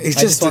you die. He's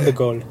I just want the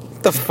gold.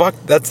 What the fuck?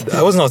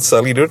 That was not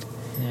Sully, dude.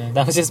 Yeah,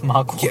 that was just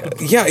Mark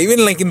Wahlberg. Yeah,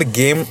 even like in the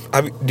game.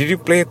 Did you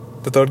play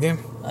the third game?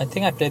 I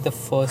think I played the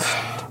first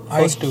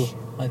two.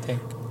 I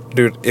think.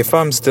 Dude, if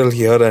I'm still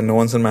here and no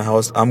one's in my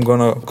house, I'm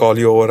gonna call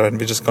you over and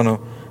we're just gonna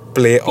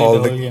play the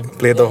whole game.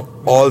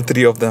 all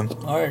three of them.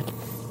 Alright.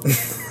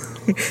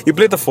 You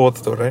played the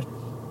fourth though, right?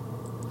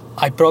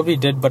 I probably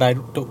did, but I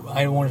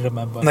won't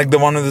remember. Like the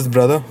one with his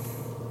brother.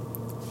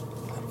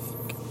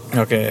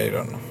 Okay, I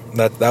don't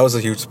know. That was a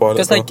huge spoiler.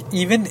 Because though. like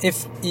even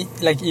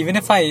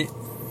if I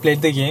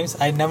played the games,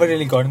 I never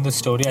really got in the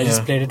story. I just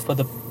Yeah. played it for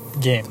the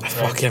game. I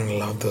fucking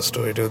love the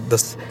story, dude.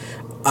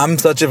 I'm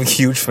such a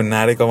huge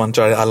fanatic of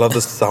Uncharted. I love the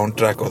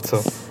soundtrack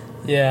also.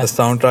 Yeah. The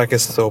soundtrack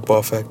is so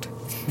perfect.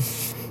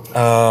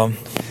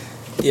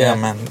 Yeah,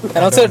 man. And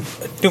also,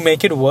 to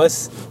make it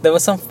worse, there were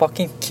some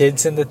fucking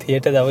kids in the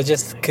theater that were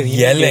just screaming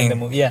during Yelling. the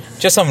movie. Yeah.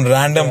 Just some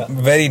random, Yeah.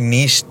 very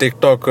niche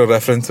TikTok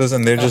references,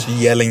 and they're just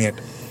yelling it.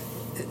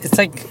 It's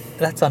like,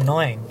 that's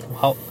annoying.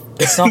 How?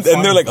 It's not And they're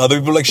funny. like, other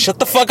people are like, shut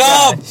the fuck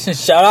up!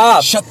 Shut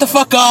up! Shut the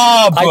fuck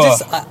up!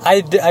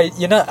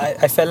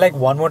 I felt like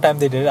one more time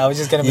they did it, I was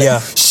just gonna be Yeah.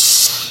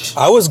 like,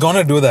 I was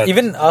gonna do that.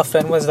 even our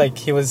friend was like,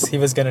 he was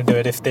gonna do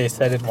it if they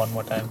said it one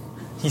more time.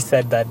 He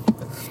said that.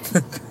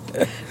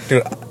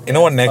 Dude, you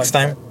know what? Next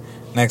Fuck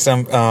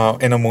time,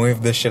 in a movie,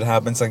 if this shit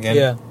happens again,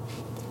 Yeah.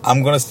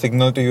 I'm gonna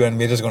signal to you and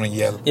we're just gonna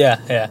yell. Yeah.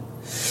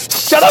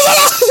 Shut up!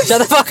 Shut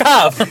the fuck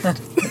up!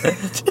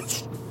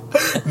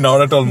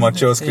 Not at all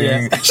macho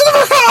screaming. Yeah. Shut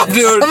the fuck up,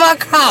 dude! Shut the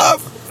fuck up!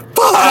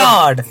 Fuck!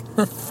 God!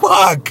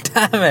 Fuck!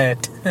 Damn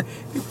it!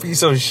 You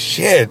piece of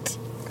shit!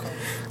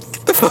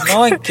 Get the fuck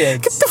Annoying Get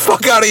kids. the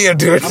fuck out of here,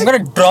 dude! I'm gonna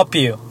drop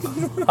you.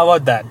 How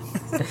about that?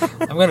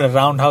 I'm gonna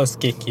roundhouse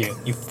kick you,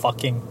 you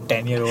fucking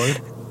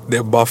 10-year-old.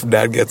 Their buff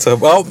dad gets up.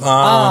 Oh,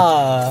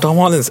 Tom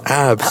Holland's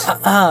abs.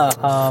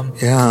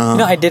 Yeah. You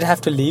know, I did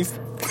have to leave.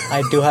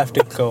 I do have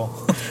to go.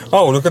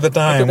 Oh, look at the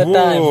time. Look at the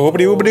time. Ooh,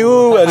 oopity, oopity,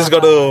 ooh. I just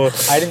got to.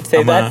 I didn't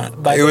say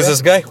that. By It the was way.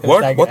 this guy. It was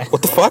What? that What? guy.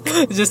 What the fuck?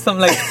 It's just some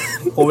like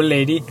old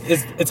lady.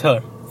 It's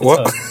her. It's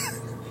What? her.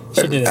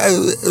 She did it.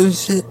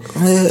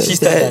 She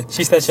said that.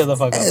 She said, "Shut the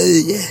fuck up."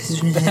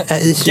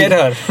 Get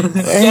her.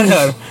 Get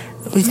her.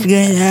 What's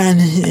going on?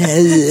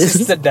 This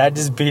is the dad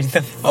just beating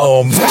them.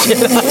 Oh, man.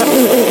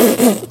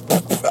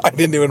 I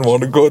didn't even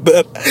want to go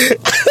there.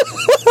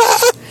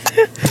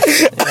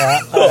 Yeah.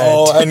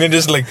 Oh, and you're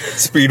just like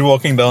speed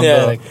walking down Yeah,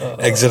 the like,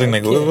 exiting,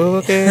 like,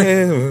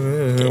 okay.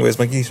 Where's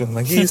my keys? Where's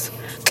my keys?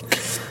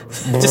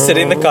 Just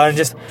sitting in the car and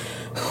just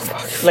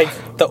like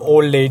the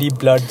old lady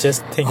blood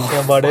just thinking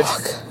about it.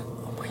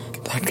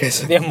 That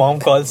guy's. Their mom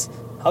calls.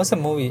 How's the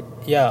movie?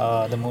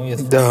 Yeah, the movie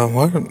is. The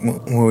what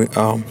movie?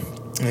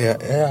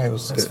 Yeah, it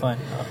was. It's fine.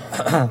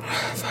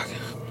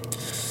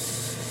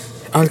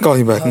 I'll call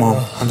you back, mom.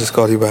 I'll just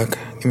call you back.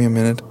 Give me a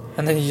minute.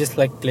 And then you just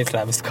like play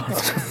Travis Scott.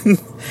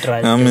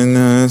 Drive. I'm in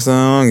the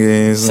song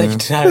is. It's like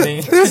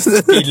driving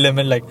speed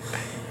limit like.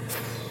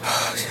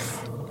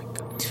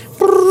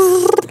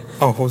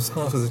 Oh, who's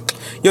it?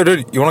 Yo,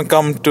 dude, you wanna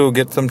come to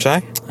get some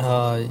chai?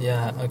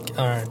 Yeah. Okay.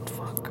 All right.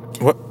 Fuck.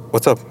 Okay.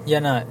 What's up? Yeah,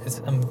 no.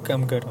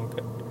 I'm good.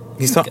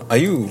 He's not. Are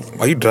you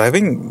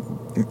driving?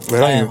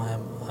 Where are you?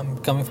 I'm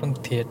coming from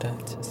the theater.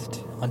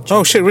 Just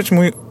Oh shit! Which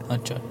movie?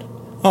 Uncharted.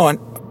 Oh, and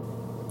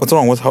what's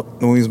wrong?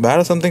 The movie's bad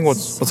or something?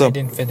 What's I up?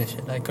 didn't finish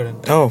it. I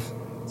couldn't. Oh,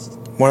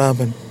 what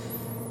happened?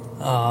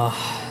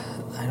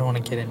 I don't want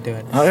to get into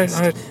it.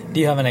 Alright. Do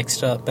you have an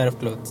extra pair of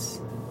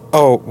clothes?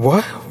 Oh,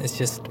 what? It's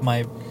just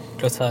my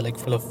clothes are like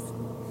full of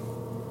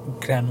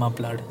grandma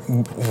blood.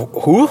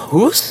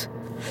 Whose?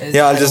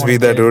 Yeah, I'll just be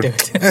there, dude. I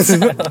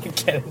don't want to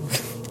get into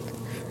it.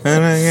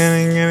 And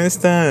I'm gonna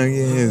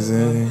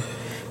stargaze.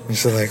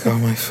 It's like, oh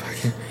my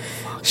fucking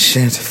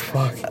shit,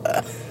 fuck.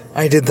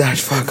 I did that,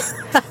 fuck.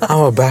 I'm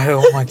a bad,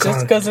 oh my Just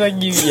god. because like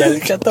you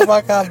yelled, shut the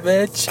fuck up,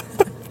 bitch.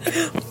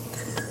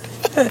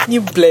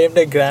 You blamed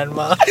a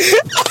grandma.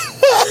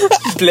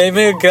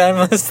 Blaming a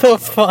grandma is so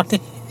funny.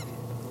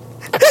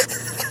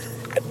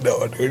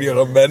 No, dude, you're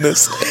a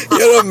menace.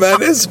 You're a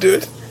menace,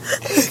 dude.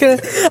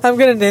 I'm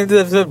gonna name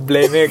this episode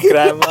Blaming a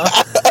Grandma.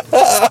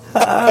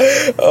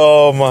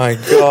 Oh my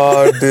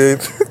god,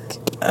 dude.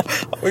 Why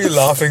are you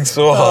laughing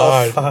so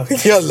hard?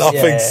 fuck. You're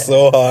laughing Yeah.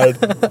 so hard.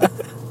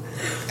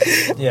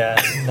 Yeah,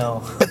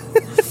 no.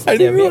 I Yeah,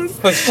 didn't we, know.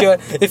 for sure.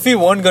 If we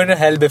weren't going to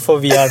hell before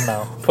we are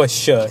now, for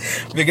sure.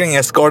 We're getting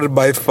escorted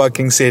by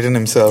fucking Satan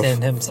himself.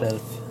 In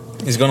himself.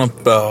 He's gonna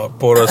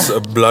pour us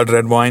a blood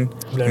red wine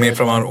Blood made red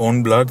from wine. our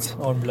own bloods.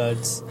 Own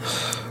bloods.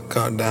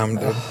 God damn,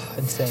 dude.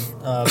 Insane.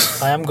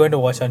 I am going to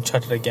watch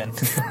Uncharted again.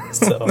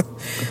 So,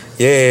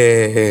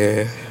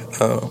 Yeah.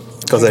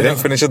 Because I didn't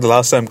finish it the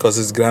last time because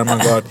his grandma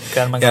got.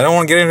 Grandma Yeah, I don't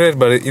want to get into it,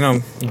 but you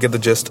know, you get the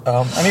gist.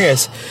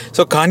 Anyways,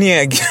 so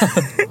Kanye again.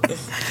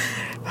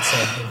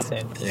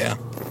 insane.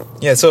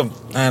 Yeah, so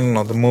I don't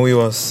know. The movie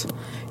was.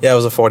 Yeah, it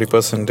was a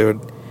 40%, dude.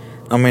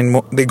 I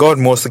mean, they got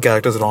most of the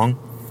characters wrong.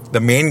 The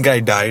main guy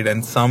died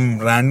and some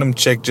random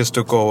chick just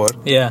took over.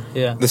 Yeah.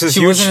 This is she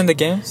huge. wasn't in the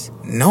games?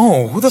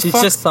 No, who the She's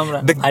fuck? just some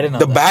I didn't know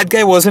The that. bad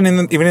guy wasn't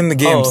even in the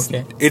games.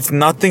 okay. It's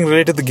nothing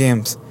related to the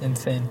games.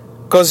 Insane.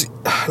 Because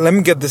let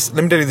me tell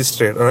you this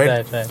straight,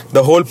 alright? Right.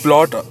 The whole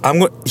plot,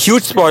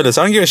 huge spoilers.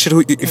 I don't give a shit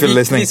if you're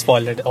listening. We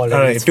spoiled it already.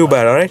 Alright, It's too fine.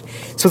 bad, alright?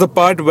 So the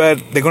part where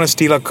they're gonna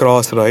steal a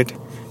cross, right?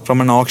 From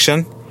an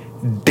auction,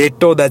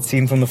 ditto that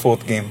scene from the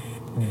fourth game.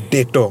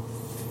 Ditto.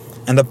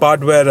 And the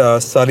part where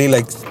Sully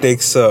like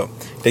takes a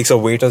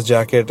waiter's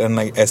jacket and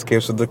like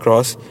escapes with the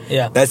cross.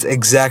 Yeah. That's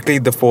exactly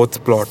the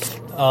fourth plot.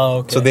 Oh,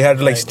 okay. So they had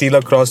to like steal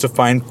a cross to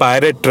find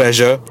pirate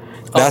treasure.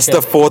 That's Okay.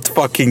 the fourth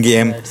fucking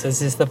game. Right, so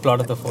this is the plot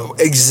of the fourth.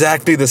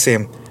 Exactly the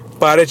same.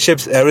 Pirate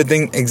ships,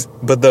 everything.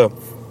 But the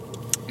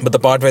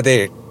part where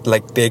they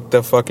like take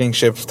the fucking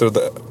ships through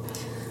the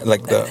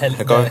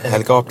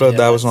helicopter. Yeah,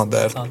 That was not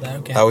there. that's not there,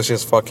 okay. That was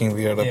just fucking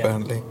weird, Yeah.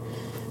 apparently.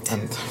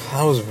 And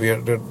that was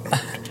weird, dude.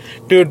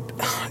 Dude,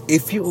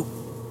 if you,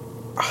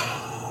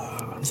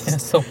 Yeah,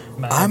 so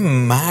mad.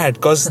 I'm mad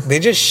because they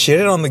just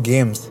shitted on the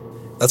games.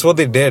 That's what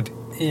they did.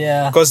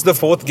 Yeah. Because the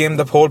fourth game,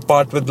 the whole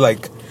part with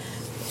like,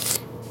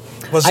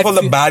 first of I all,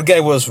 the feel- bad guy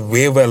was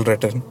way well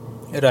written.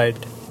 Right.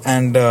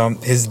 And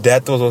his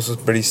death was also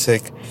pretty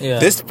sick. Yeah.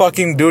 This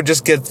fucking dude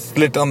just gets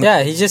slit on the...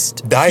 Yeah,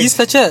 he's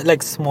such a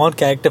like small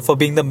character for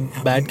being the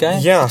bad guy.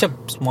 Yeah. Such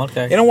a small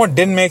character. You know what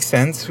didn't make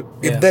sense? If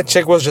Yeah. that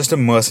chick was just a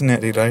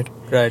mercenary, right?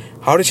 Right.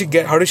 How did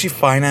she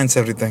finance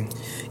everything?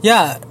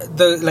 Yeah,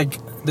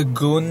 the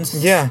goons.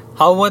 Yeah.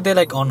 How were they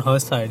like on her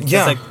side? Just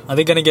Yeah. like, are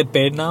they gonna get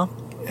paid now?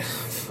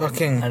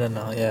 Fucking... I don't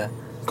know. Yeah.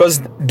 Because,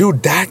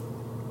 dude, that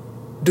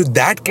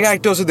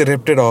character also, they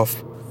ripped it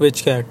off.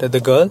 Which character?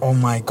 The girl? Oh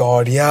my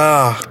god,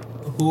 yeah.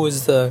 Who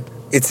is the?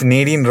 It's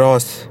Nadine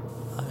Ross.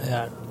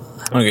 Yeah.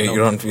 Okay, you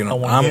don't.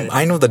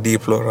 I know the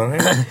deep lore,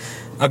 alright?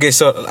 Okay,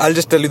 so I'll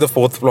just tell you the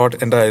fourth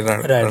plot entirely.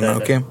 Right.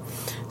 Okay,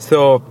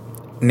 so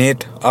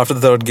Nate, after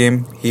the third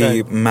game, he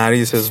Right.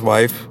 marries his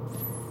wife.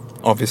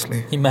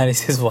 Obviously. He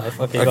marries his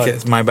wife. Okay. Got Okay, it.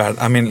 it's my bad.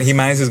 I mean, he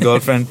marries his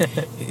girlfriend.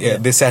 Yeah,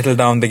 they settle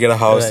down. They get a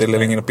house. Right, They're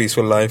living right. in a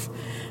peaceful life.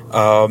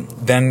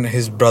 Then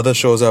his brother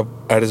shows up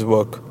at his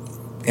work,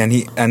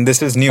 and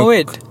this is new. Oh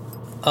wait.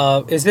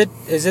 Is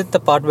it the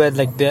part where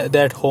like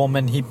they're at home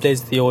and he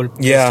plays the old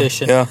Yeah,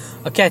 PlayStation? yeah.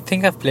 Okay, I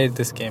think I've played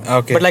this game.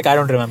 Okay. But like I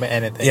don't remember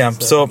anything. Yeah.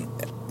 So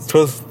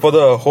for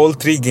the whole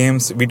 3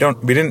 games, we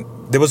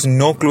didn't. There was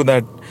no clue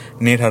that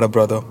Nate had a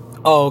brother.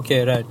 Oh,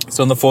 okay, right.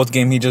 So in the 4th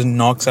game, he just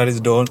knocks at his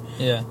door,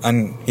 Yeah.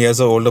 and he has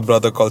an older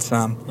brother called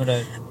Sam.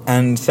 Right.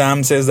 And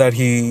Sam says that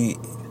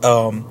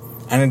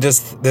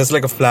there's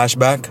like a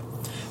flashback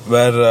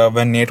where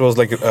when Nate was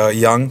like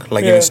young,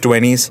 like in his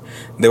 20s,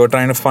 they were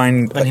trying to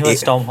find When he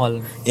was Tom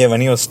Holland. Yeah,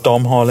 when he was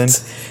Tom Holland,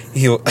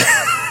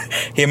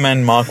 him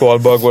and Mark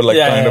Wahlberg were like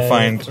trying to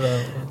find.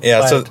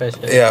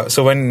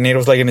 So when Nate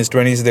was like in his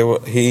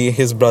 20s,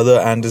 his brother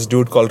and this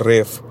dude called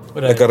Rafe,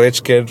 like a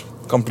rich kid,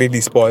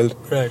 completely spoiled.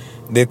 Right.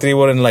 They 3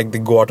 were in like the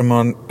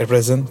Guatemalan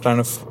prison trying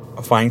to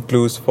find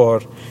clues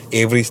for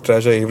Avery's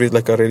treasure. Avery's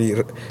like a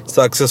really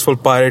successful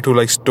pirate who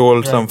like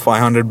stole some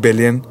 500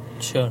 billion.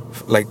 Sure.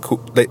 Like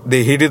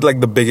he did like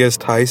the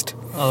biggest heist.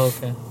 Oh,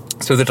 okay.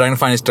 So they're trying to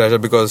find his treasure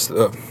because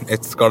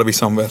it's got to be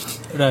somewhere.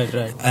 Right.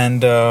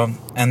 And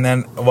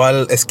then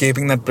while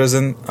escaping that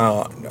prison,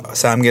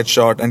 Sam gets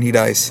shot and he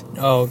dies.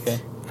 Oh, okay.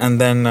 And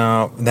then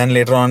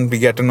later on we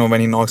get to know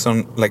when he knocks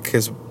on like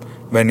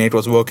when Nate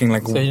was working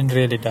like. So he didn't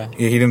really die.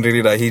 He didn't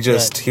really die. He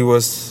just he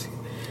was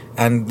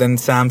And then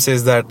Sam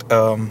says that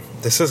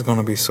this is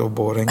gonna be so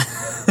boring.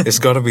 It's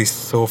gonna be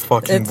so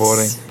fucking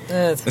boring.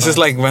 This is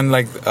like when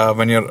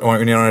you're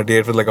on a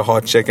date with like a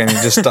hot chick and you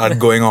just start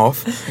going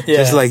off.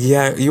 Just like,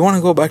 yeah, you want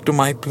to go back to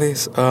my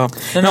place?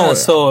 No.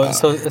 So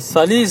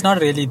Sully is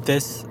not really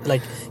this.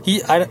 Like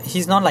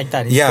he's not like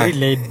that. He's very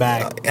laid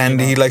back.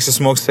 And he likes to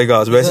smoke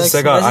cigars. Where's his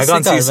cigar? I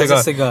can't see a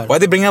cigar. Why are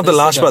they bringing up the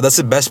last part? That's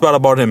the best part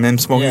about him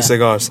smoking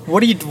cigars. Why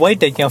are you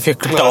taking off your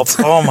top?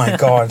 Oh my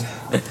god.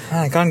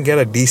 I can't get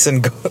a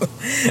decent girl.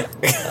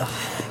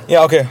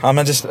 Yeah, okay. I'm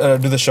gonna just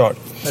do the shot.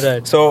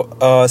 Right.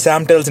 So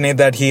Sam tells Nate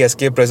that he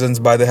escaped prisons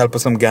by the help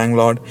of some gang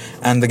lord,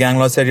 and the gang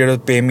lord said you have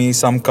to pay me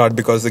some cut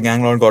because the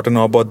gang lord got to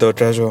know about the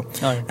treasure.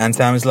 Right. And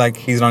Sam is like,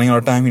 he's running out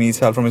of time. He needs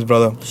help from his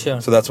brother.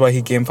 Sure. So that's why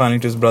he came finally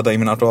to his brother,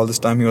 even after all this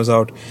time he was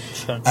out.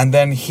 Sure. And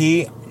then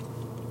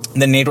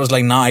Nate was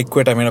like, nah, I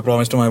quit. I made a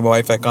promise to my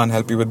wife. I can't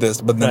help you with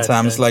this. But then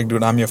Sam is like,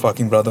 dude, I'm your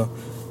fucking brother.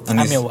 And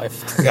I'm your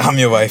wife. I'm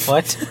your wife.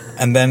 What?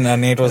 And then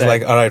Nate was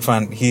like, all right,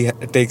 fine. He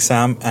takes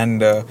Sam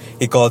and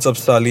he calls up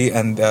Sully,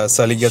 and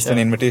Sully gets an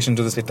invitation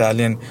to this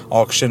Italian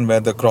auction where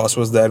the cross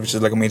was there, which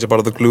is like a major part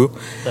of the clue.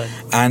 Right.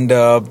 And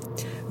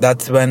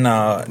that's when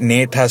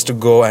Nate has to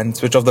go and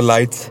switch off the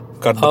lights,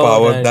 cut the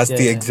power. Right. That's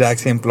the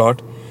exact same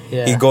plot.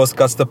 Yeah. He goes,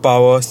 cuts the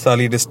power.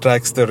 Sully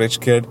distracts the rich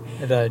kid.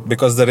 Right.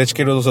 Because the rich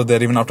kid was also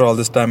there even after all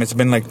this time. It's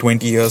been like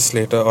 20 years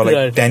later or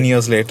like 10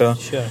 years later.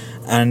 Sure.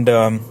 And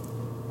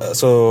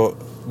so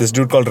this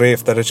dude called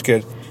Rafe, the rich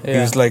kid, he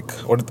was like,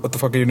 what the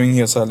fuck are you doing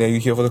here, Sully? Are you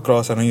here for the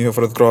cross? I know you're here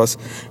for the cross.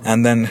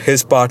 And then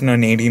his partner,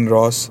 Nadine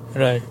Ross,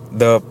 right,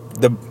 the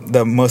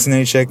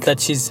mercenary chick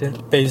that she's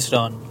based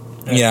on.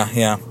 Right.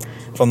 Yeah.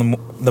 From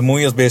the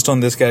movie was based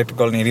on this character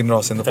called Nadine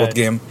Ross in the fourth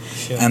game.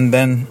 Sure. And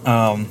then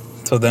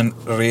so then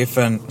Rafe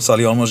and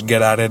Sully almost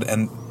get at it,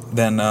 and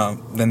then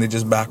they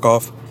just back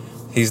off.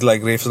 He's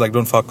like, Rafe's like,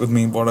 don't fuck with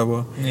me,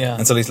 whatever. Yeah.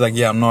 And Sully's like,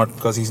 yeah, I'm not,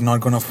 because he's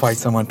not gonna fight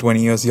someone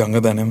 20 years younger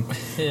than him.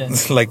 Yeah.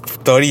 Like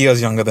 30 years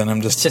younger than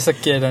him. It's just a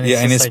kid, and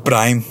in his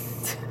prime.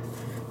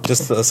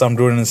 Just some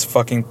dude in his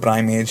fucking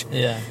prime age.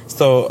 Yeah.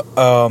 So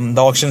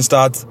the auction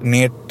starts.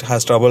 Nate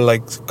has trouble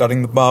like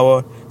cutting the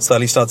power.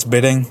 Sully starts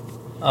bidding.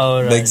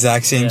 Oh, right. The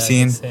exact same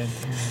scene.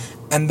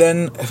 And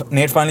then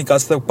Nate finally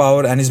cuts the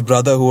power, and his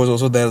brother, who was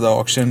also there at the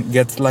auction,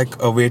 gets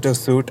like a waiter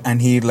suit,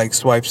 and he like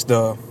swipes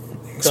the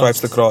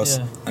cross.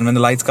 Yeah. And when the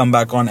lights come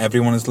back on,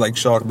 everyone is like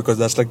shocked because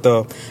that's like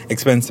the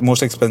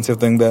most expensive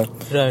thing there.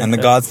 Right, and the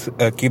guards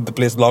keep the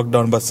place locked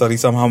down, but Sully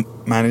somehow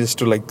manages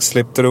to like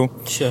slip through.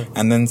 Sure.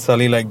 And then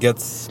Sully like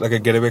gets like a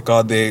getaway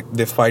car. They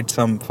fight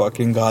some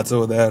fucking guards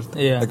over there.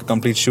 Yeah. Like a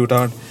complete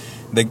shootout.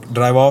 They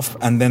drive off,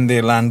 and then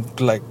they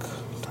land like,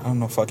 I don't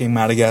know, fucking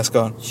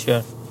Madagascar.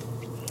 Sure.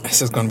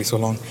 This is gonna be so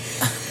long.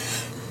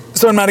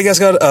 So in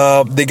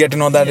Madagascar, they get to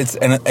know that it's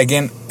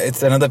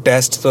another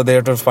test, so they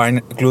have to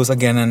find clues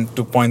again and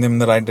to point them in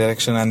the right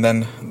direction, and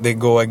then they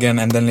go again,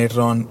 and then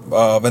later on,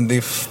 when they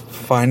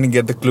finally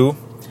get the clue,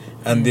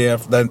 and they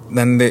have that,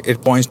 then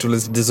it points to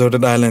this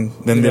deserted island.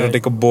 Then they have to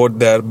take a boat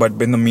there, but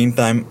in the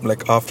meantime,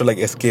 like after like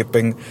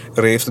escaping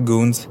Rafe's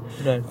goons,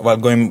 while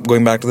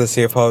going back to the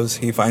safe house,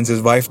 he finds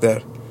his wife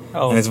there,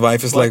 and his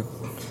wife is like.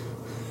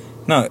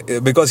 No,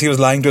 because he was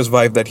lying to his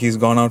wife that he's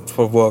gone out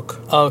for work.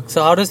 Oh,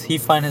 so how does he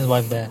find his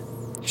wife there?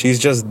 She's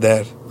just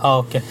there. Oh,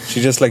 okay.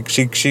 She just like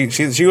she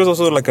was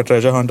also like a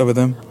treasure hunter with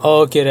him.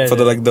 Oh, okay, right. For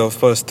the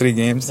first 3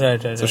 games.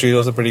 Right. So she's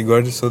also pretty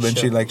good. So then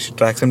she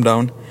tracks him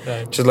down.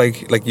 Right. She's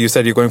like you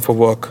said, you're going for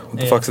work. What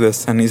the fuck's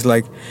this? And she's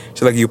like,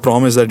 you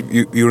promised that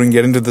you didn't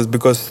get into this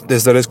because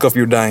there's the risk of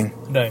you dying.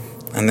 Right.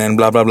 And then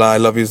blah blah blah. I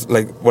love you,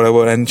 like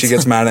whatever. And she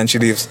gets mad and she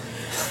leaves.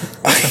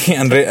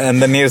 and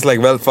then Nate's like,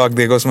 well, fuck,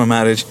 there goes my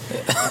marriage.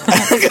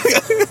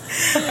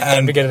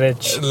 Time to get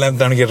rich. Time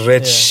to get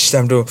rich.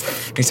 Time to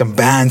need some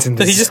bands in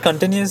this. So he just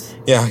continues?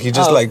 Yeah, he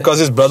just because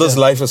his brother's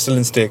life was still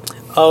in stake.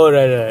 Oh,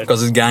 right. Because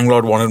his gang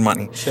lord wanted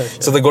money. Sure.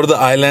 So they go to the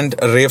island.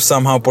 Rafe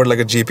somehow put like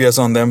a GPS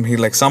on them. He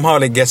like somehow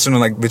like gets to know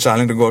like which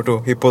island to go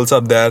to. He pulls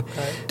up there,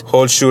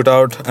 whole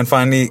shootout, and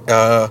finally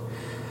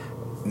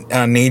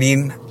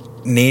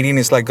Nadine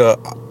is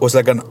was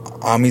like an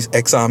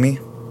ex-army.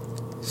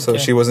 So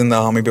she was in the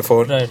army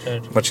before.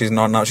 Right. But she's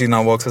not now. She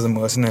now works as a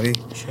mercenary.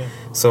 Sure.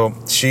 So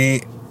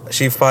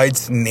she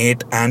fights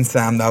Nate and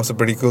Sam. That was a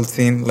pretty cool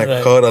scene. Like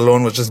her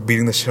alone was just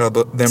beating the shit out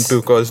of them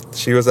too, because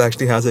she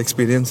has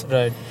experience.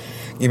 Right.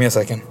 Give me a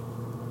second.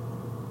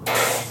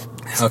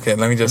 Okay,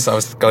 I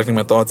was collecting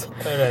my thoughts.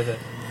 Right.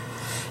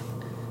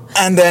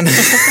 And then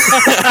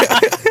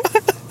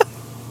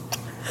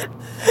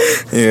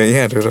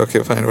yeah, dude.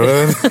 Okay, fine,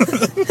 whatever.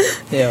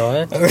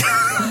 Yeah,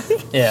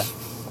 what? Yeah.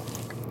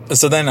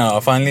 So then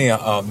finally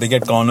they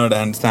get cornered,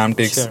 and Sam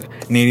takes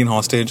Nadine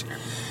hostage.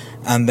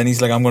 And then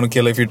he's like, I'm going to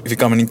kill her if you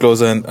come any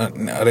closer. And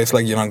Rafe's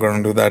like, you're not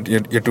going to do that.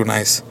 You're too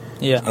nice.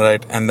 Yeah.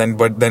 Right. And then,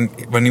 but then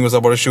when he was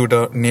about to shoot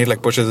her, Nate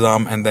like pushes his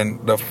arm, and then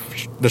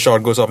the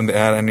shot goes up in the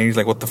air, and he's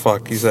like, what the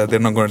fuck? He said, they're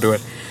not going to do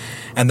it.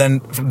 And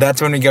then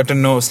that's when we get to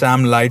know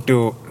Sam lied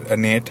to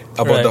Nate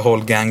about the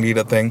whole gang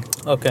leader thing.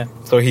 Okay.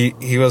 So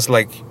he was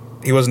like,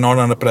 he was not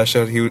under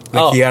pressure. He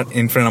had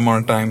infinite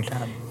amount of time.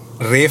 Damn.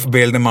 Rafe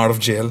bailed him out of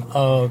jail.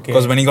 Oh, okay.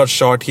 Because when he got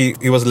shot, he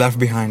was left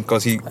behind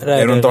because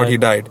everyone thought he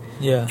died.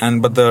 Yeah.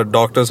 But the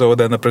doctors over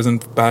there in the prison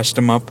patched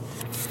him up.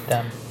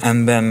 Damn.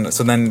 And then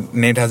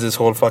Nate has this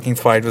whole fucking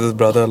fight with his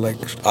brother, like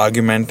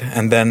argument.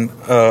 And then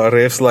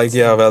Rafe's like,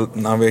 yeah, well,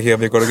 now we're here,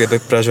 we've got to get the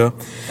treasure.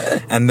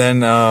 And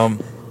then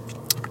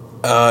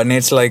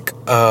Nate's like,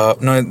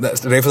 no,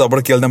 Rafe is about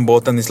to kill them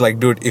both. And he's like,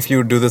 dude, if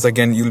you do this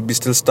again, you'll be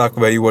still stuck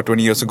where you were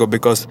 20 years ago.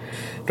 Because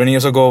 20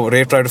 years ago,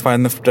 Rafe tried to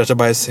find the treasure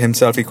by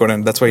himself. He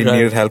couldn't. That's why he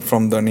needed help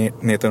from the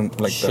Nathan,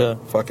 like the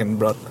fucking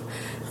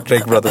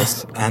Drake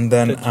brothers. And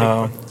then...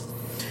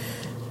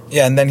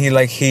 and then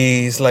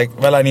he's like,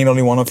 well, I need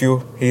only one of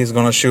you. He's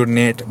gonna shoot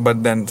Nate,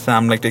 but then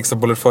Sam like takes a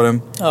bullet for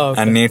him,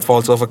 and Nate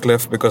falls off a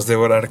cliff because they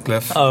were at a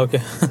cliff. Oh,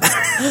 okay.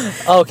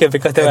 Okay,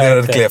 because they were at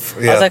a cliff.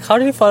 Yeah. I was like, how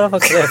did he fall off a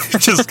cliff? He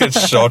just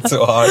gets shot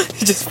so hard.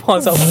 He just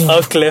falls off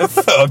a cliff.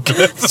 A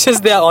cliff. It's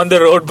just they are on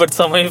the road, but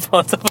somehow he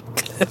falls off a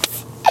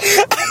cliff.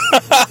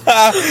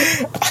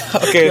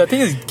 Okay. I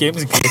think his game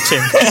is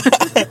glitching.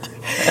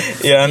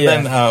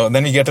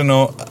 Then you get to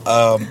know.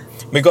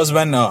 Because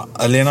when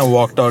Elena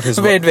walked out his...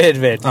 Wait.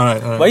 All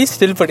right. Why are you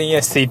still putting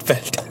your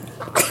seatbelt?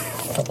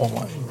 Oh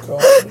my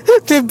god.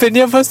 We've been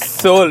here for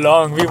so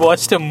long. We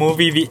watched a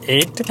movie, we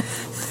ate.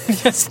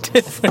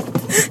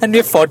 And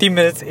we're 40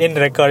 minutes in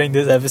recording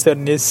this episode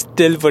and you're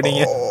still putting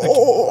it...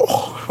 Oh,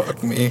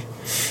 fuck me.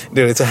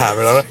 Dude, it's a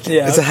habit, alright?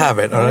 Yeah, it's a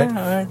habit, alright?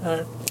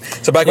 Alright.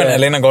 So back when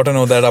Elena got to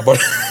know that about...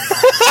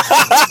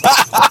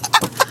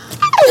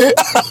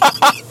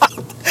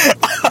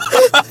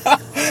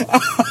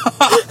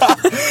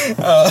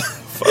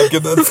 fuck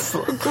it, that's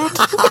so good.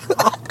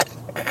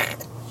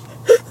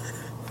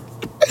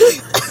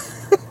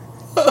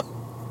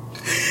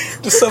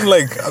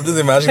 I'm just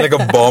imagining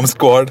like a bomb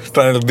squad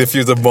trying to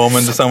defuse a bomb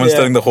and someone's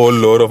telling the whole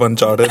lore of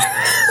Uncharted.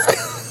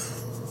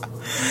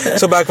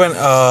 So back when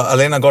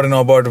Elena got to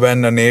know about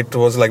when Nate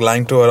was like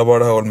lying to her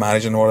about her whole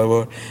marriage and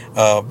whatever,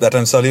 that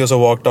time Sully also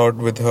walked out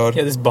with her.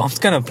 Yeah, this bomb's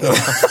gonna blow up.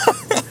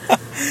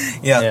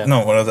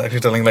 No, what I was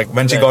actually telling, like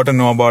when she got to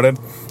know about it,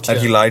 that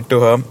he lied to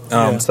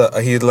her. So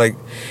he's like,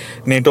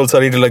 Nate told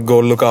Sully to like go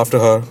look after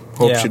her.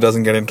 Hope she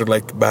doesn't get into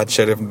like bad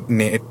shit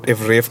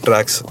if Rafe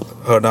tracks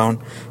her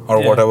down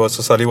or whatever.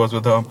 So Sully was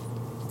with her,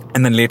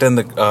 and then later in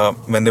the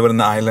when they were in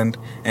the island,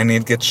 and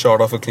Nate gets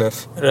shot off a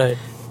cliff. Right.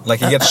 Like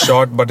he gets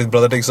shot, but his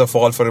brother takes a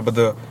fall for it. But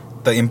the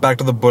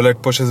impact of the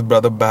bullet pushes his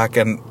brother back,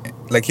 and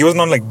like he was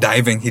not like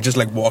diving. He just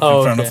like walked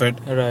in front of it,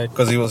 right?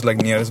 Because he was like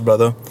near his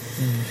brother.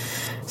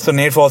 So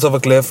Nate falls off a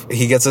cliff.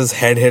 He gets his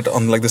head hit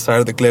on like the side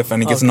of the cliff,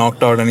 and he gets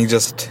knocked out. And he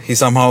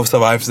somehow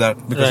survives that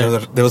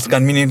because there was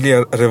conveniently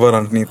a river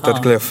underneath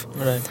that cliff.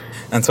 Right.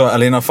 And so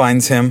Elena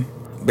finds him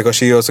because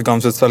she also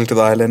comes with Sully to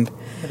the island.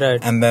 Right.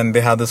 And then they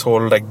have this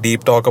whole like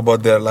deep talk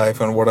about their life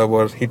and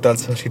whatever. She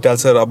tells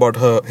her about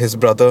his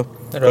brother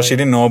because she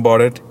didn't know about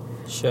it.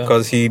 Sure.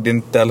 Because he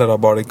didn't tell her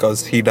about it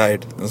because he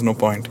died. There's no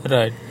point.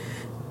 Right.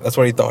 That's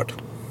what he thought.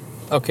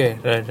 Okay.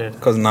 Right.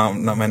 Because now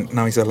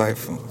he's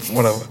alive.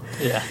 Whatever.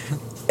 Yeah.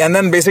 And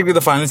then basically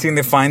the final scene,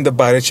 they find the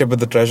pirate ship with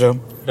the treasure.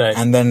 Right.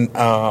 And then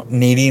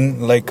Nadine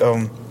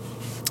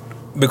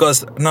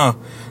because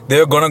they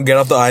were gonna get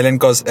off the island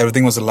because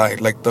everything was a lie.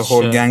 Like the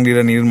whole gang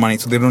leader needed money,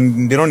 so they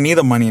don't need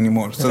the money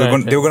anymore. So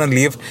they were gonna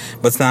leave.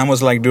 But Sam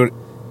was like, dude,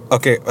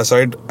 okay,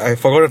 sorry, I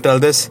forgot to tell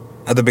this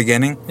at the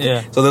beginning.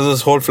 Yeah. So there's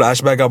this whole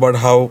flashback about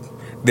how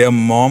their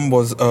mom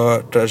was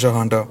a treasure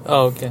hunter.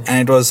 Oh, okay.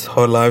 And it was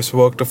her life's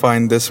work to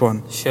find this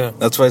one. Sure.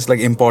 That's why it's like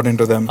important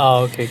to them.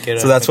 Oh, okay.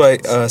 So that's why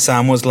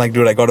Sam was like,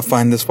 dude, I gotta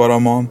find this for our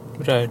mom.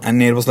 Right. And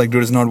Nate was like,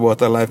 dude, it's not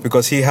worth our life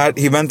because he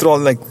went through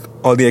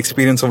all the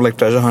experience of like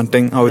treasure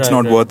hunting, how it's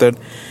not worth it.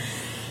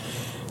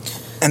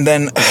 And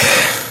then,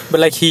 but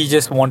like he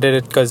just wanted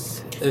it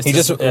because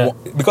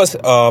because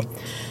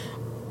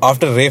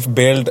after Rafe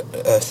bailed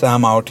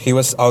Sam out, he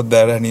was out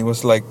there and he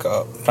was like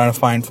trying to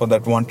find for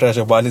that one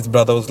treasure while his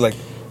brother was like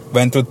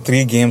went through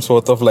 3 games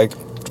worth of like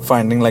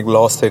finding like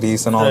lost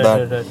cities and all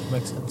that. Right.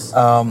 Makes sense.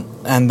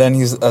 And then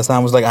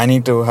Sam was like, I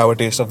need to have a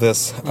taste of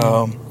this.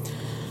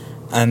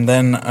 And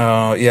then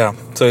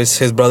so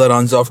his brother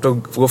runs off to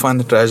go find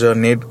the treasure.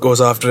 Nate goes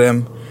after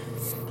him,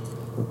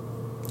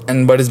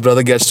 but his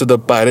brother gets to the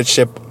pirate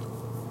ship,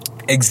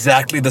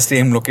 exactly the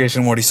same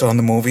location what he saw in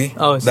the movie.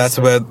 Oh, that's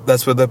where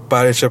the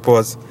pirate ship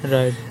was.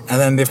 Right. And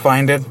then they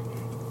find it,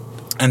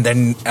 and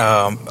then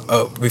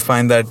we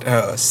find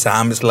that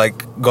Sam is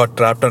like got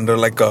trapped under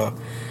like a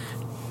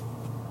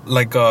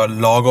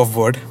log of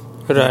wood.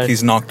 Right. Like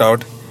he's knocked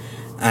out,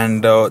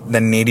 and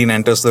then Nadine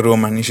enters the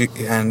room and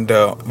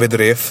with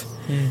Rafe.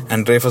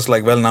 And Rafe was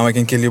like, well, now I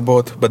can kill you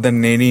both. But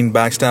then Nadine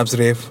backstabs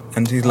Rafe,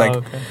 and she's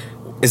like,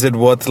 is it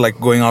worth like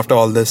going after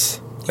all this?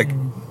 Like,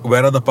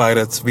 where are the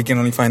pirates? We can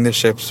only find their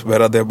ships.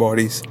 Where are their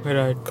bodies?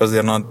 Right. Because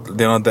they're not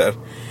there.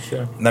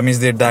 Sure. That means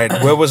they died.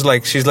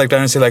 She's like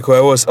trying to say like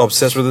whoever was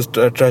obsessed with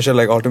this treasure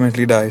like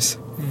ultimately dies.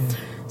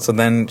 So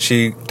then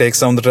she takes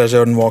some of the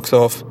treasure and walks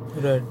off.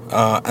 Right.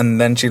 And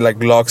then she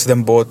like locks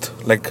them both,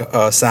 like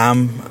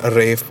Sam,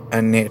 Rafe,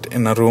 and Nate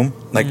in a room,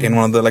 like in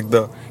one of the like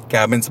the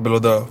cabins below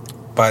the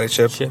pirate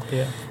ship.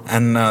 Yeah.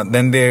 And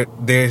then they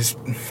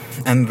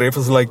and Rafe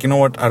was like, you know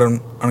what? I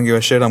don't give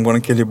a shit. I'm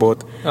gonna kill you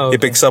both. Oh, He okay.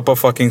 picks up a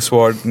fucking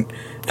sword,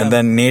 and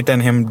then Nate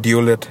and him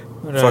duel it,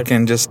 Right.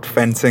 fucking just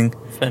fencing,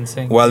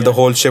 Fencing. while the yeah.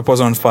 whole ship was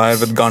on fire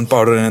with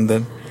gunpowder in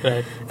it.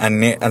 Right.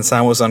 And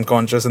Sam was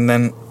unconscious, and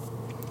then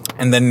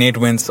Nate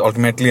wins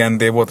ultimately, and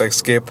they both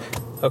escape,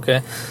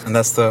 Okay. and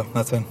that's it.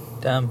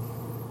 Damn.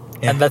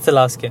 Yeah. And that's the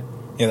last game.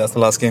 Yeah, that's the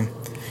last game.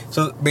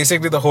 So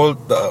basically, the whole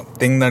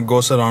thing that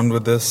goes around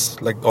with this,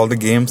 like all the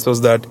games, was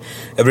that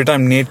every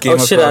time Nate came Oh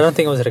shit! across, I don't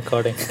think I was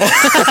recording.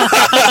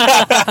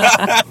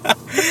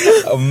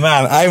 oh,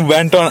 man, I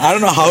went on. I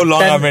don't know how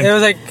long I've been. It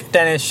was like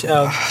 10ish.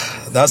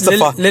 That's the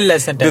Little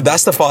less than 10. Dude,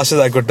 that's the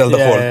fastest I could tell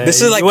the whole.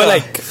 This is like you were a-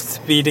 like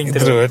speeding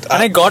through through it. and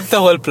I got the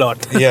whole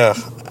plot. yeah,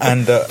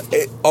 and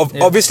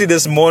obviously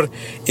there's more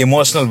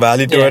emotional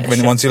value to Yeah, it when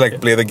sure. once you like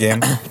play the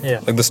game. Yeah.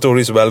 Like the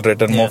story is well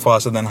written, more Yeah.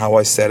 faster than how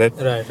I said it,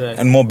 Right.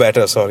 and more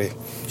better. Sorry.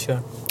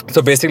 Sure.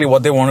 So basically,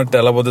 what they want to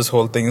tell about this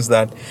whole thing is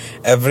that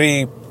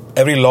every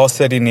lost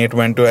city Nate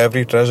went to,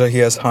 every treasure he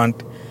has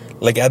hunt,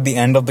 like at the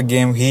end of the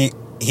game, he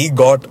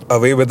got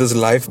away with his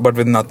life, but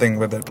with nothing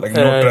with it. Like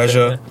no Right,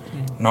 treasure,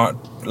 right. not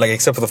like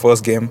except for the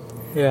first game.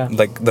 Yeah.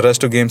 Like the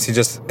rest of games, he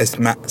just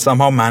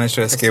somehow managed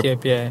to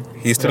escape. Yeah.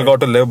 He still Right. got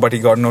to live, but he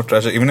got no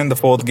treasure. Even in the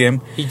fourth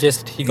game, He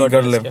he got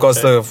got to live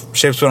because the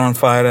ships were on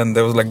fire and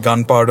there was like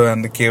gunpowder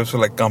and the caves were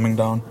like coming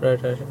down. Right.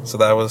 So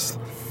that was.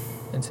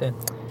 Insane.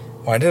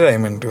 Why did I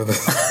even do this?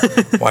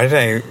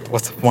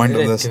 What's the point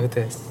Why of did I this? do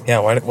this? Yeah,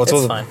 what's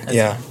It's the fine. It's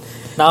yeah.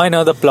 fine. Now I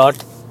know the plot.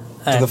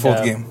 To the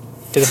fourth game.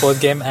 To the fourth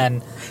game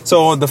and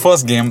So the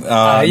first game,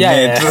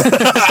 Nate,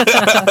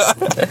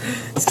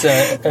 so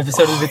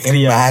episode will be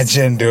 3 hours.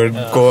 imagine, dude,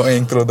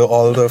 going through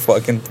all the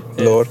fucking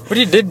lore. But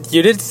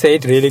you did say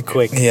it really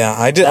quick. Yeah,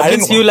 I did. That I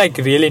means didn't. you like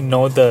really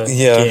know the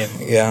game.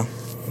 Yeah.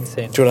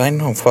 Insane. Dude, I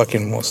know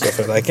fucking most of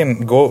it. I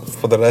can go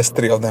for the rest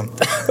 3 of them.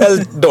 Well,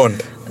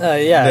 don't.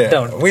 Yeah,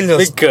 don't. We'll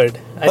just. We're good.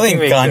 I think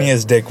we're good.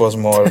 Kanye's dick was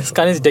more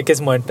Kanye's dick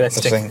is more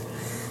interesting.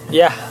 interesting.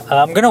 Yeah,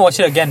 I'm gonna watch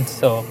it again.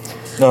 So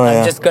Oh, I'm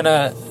yeah. just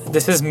gonna.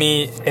 This is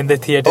me in the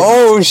theater.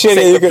 Oh, shit,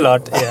 saying you the can-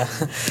 plot. Yeah.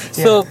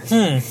 So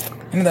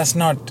That's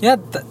not. yeah,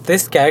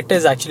 this character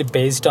is actually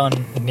based on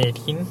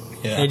Nadine.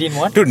 Yeah. Nadine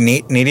what? Dude,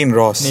 Nadine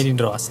Ross. Nadine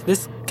Ross.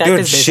 This character Dude,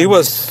 is based she on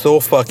was so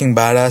fucking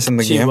badass in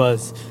the She game.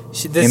 was.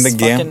 This in the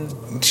game,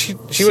 fucking- she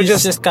was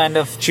she's just kind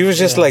of. she was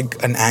just yeah.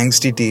 like an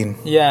angsty teen.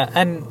 Yeah,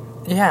 and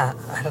yeah,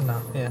 I don't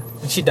know. Yeah,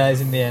 and she dies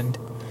in the end.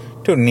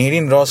 Dude,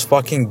 Nadine Ross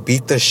fucking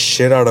beat the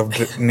shit out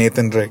of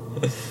Nathan Drake.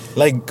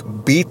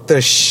 Like beat the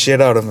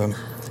shit out of him.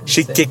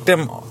 She Insane. kicked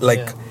him like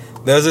Yeah.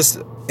 there was this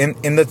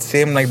in that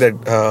same like that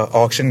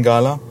auction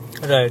gala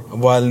Right.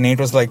 while Nate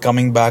was like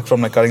coming back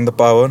from like cutting the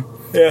power.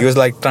 Yeah. He was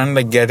like trying to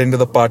like get into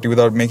the party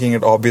without making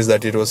it obvious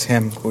that it was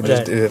him who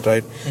just Right. did it,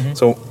 right? Mhm.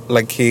 So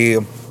like he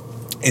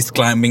is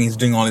climbing, he's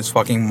doing all his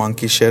fucking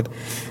monkey shit,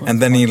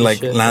 and then he Monkey like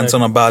shit, lands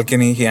right. on a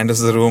balcony. He enters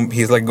the room.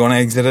 He's like gonna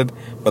exit it,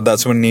 but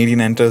that's when Nadine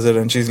enters it,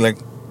 and she's like,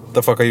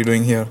 "The fuck are you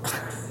doing here?"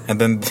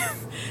 And then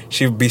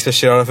she beats the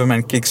shit out of him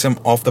and kicks him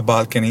off the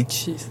balcony.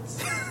 Jesus.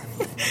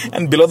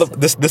 And below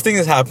this thing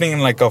is happening in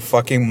like a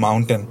fucking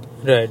mountain,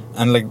 Right.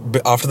 and like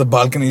after the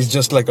balcony is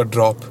just like a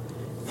drop.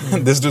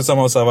 This dude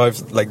somehow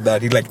survives like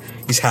that.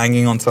 He's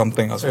hanging on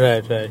something or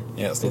something. Right.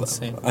 Yeah, so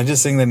Insane. I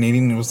just think that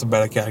Nadine was the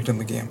better character in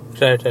the game.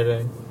 Right.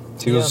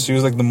 She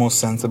was like the most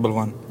sensible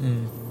one.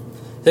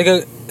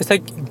 It's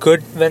like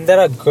good when there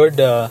are good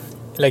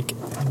like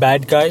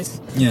bad guys.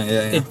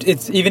 Yeah.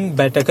 It's even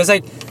better because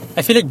like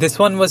I feel like this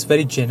one was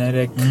very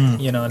generic. Mm.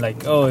 You know,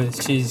 like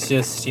she's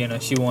just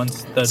she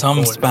wants the Some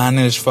gold.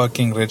 Spanish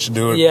fucking rich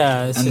dude.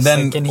 Yeah, it's And just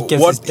then like, and he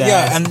kills what- his dad.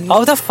 yeah, and-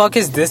 how the fuck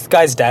is this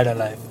guy's dad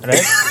alive?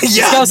 Right? This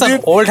Yeah, guy was some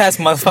dude. old ass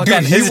motherfucker. Dude,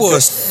 and he his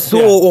was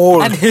so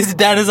old. and his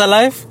dad is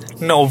alive?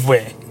 No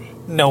way.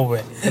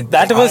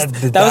 That was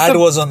the that dad was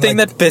was the on, thing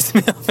like- that pissed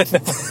me off in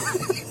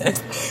the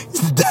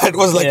That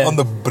was like Yeah. on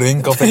the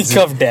brink of brink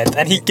of death,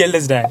 and he killed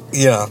his dad.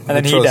 Yeah. And then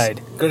which he was-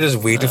 died. Could have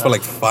just waited for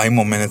like 5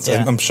 more minutes.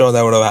 Yeah. I'm sure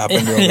that would have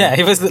happened. to him. Yeah,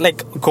 he was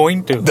like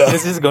going to. He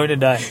was just going to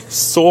die.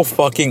 So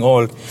fucking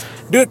old.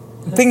 Dude,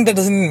 thing that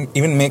doesn't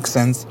even make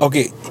sense.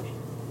 Okay.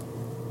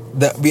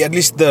 At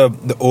least the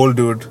old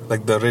dude,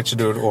 like the rich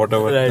dude or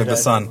whatever, Right, like the right.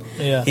 son.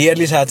 Yeah. He at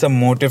least had some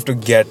motive to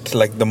get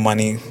like the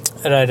money.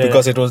 Right.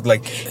 Because it was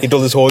like he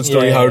told this whole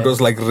story Yeah, how yeah. it was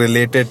like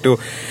related to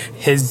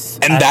his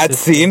and that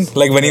ancestors. scene,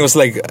 like when he was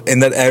like in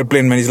that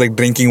airplane when he's like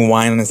drinking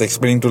wine and he's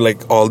explaining to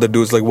like all the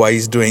dudes like why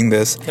he's doing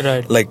this.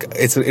 Right. Like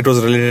it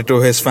was related to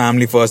his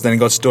family first, then it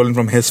got stolen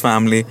from his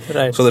family.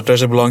 Right. So the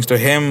treasure belongs to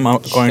him,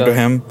 according to Sure.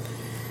 him,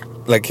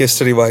 like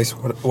history wise,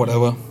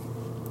 whatever.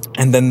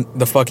 And then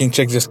the fucking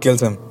chick just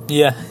kills him.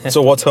 Yeah.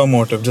 So what's her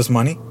motive? Just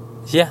money?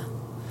 Yeah.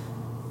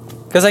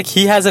 Because like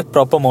he has a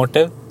proper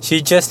motive.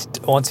 She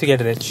just wants to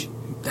get rich.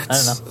 I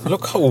don't know.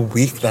 Look how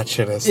weak that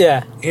shit is.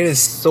 Yeah. It is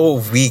so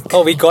weak.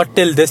 Oh, we got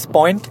till this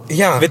point.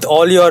 Yeah. With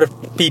all your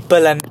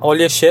people and all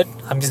your shit,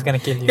 I'm just gonna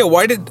kill you. Yeah,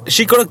 why did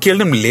she could have killed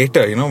him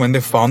later? You know, when they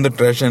found the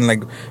treasure and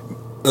like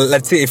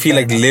let's say if he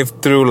like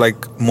lived through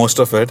like most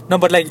of it. No,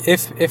 but like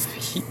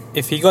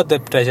if he got the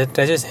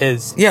treasure's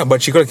his. Yeah,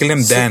 but she could have killed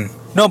him then.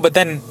 No, but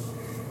then,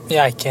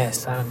 yeah, I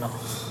guess I don't know.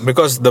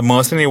 Because the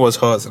mercenary was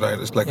hers, right?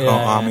 It's like her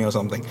army or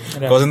something. Right.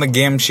 Because in the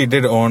game she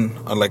did own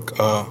like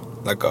a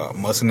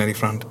mercenary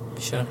front.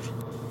 Sure.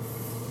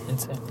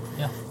 Insane.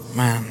 Yeah.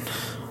 Man.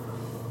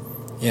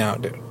 Yeah,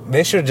 dude.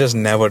 They should just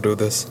never do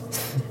this.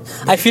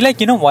 I feel like,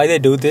 you know why they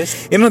do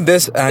this? You know,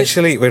 this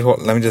actually... Wait,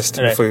 hold, let me just...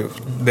 Right. Before you,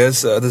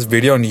 there's this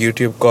video on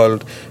YouTube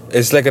called...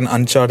 It's like an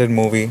Uncharted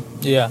movie.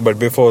 Yeah. But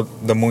before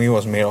the movie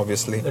was made,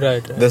 obviously.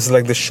 Right. There's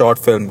like this short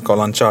film called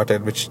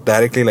Uncharted, which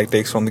directly like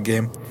takes from the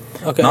game.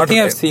 Okay, I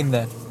think I've seen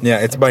that. Yeah,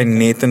 it's by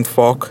Nathan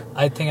Falk.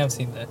 I think I've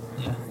seen that.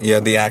 Yeah. Yeah,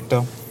 the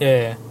actor.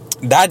 Yeah.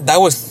 That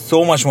was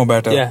so much more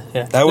better. Yeah.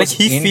 That was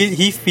like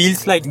he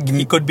feels like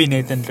he could be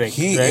Nathan Drake.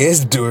 He right?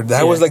 is, dude.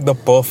 That was like the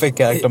perfect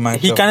character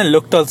match. He kind of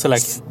looked also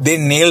like... They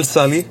nailed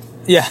Sully.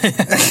 Yeah.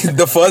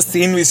 The first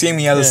scene we see him,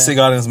 he has a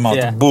cigar in his mouth.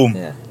 Yeah. Boom.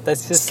 Yeah.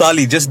 That's just...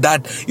 Sully, just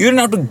that. You didn't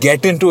have to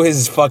get into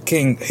his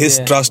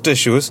trust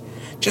issues.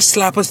 Just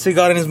slap a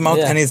cigar in his mouth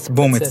and it's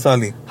boom, it's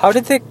Sully. How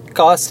did they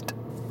cast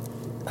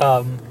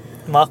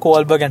Mark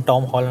Wahlberg and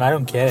Tom Holland? I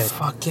don't get it.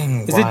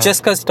 Is it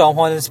just because Tom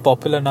Holland is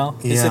popular now?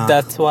 Yeah. Is it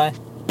that's why?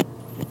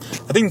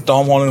 I think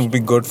Tom Holland would be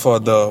good for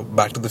the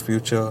Back to the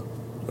Future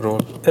role.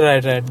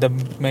 Right. The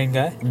main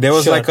guy. There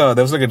was like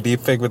a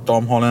deep fake with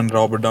Tom Holland and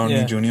Robert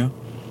Downey Jr.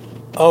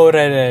 Oh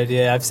right.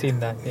 Yeah, I've seen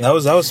that. Yeah.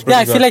 That was pretty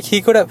I good. feel like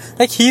he could have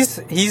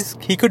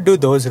he could do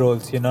those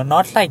roles. You know,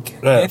 not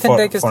like Nathan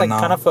Drake is like now.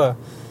 kind of a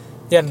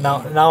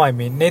now I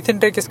mean Nathan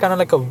Drake is kind of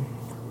like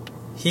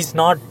he's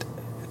not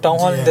Tom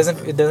Holland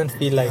doesn't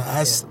feel like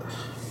I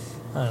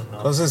don't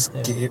know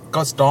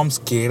because Tom's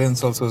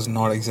cadence also is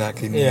not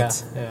exactly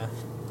Nate's. Yeah.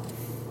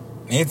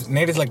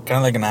 Nate is like kind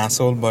of like an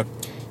asshole, but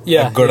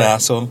a good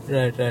asshole.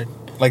 Right.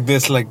 Like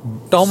this, like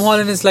Tom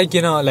Holland is like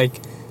like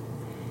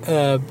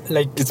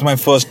it's my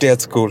first day at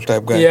school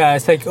type guy. Yeah,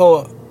 it's like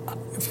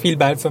feel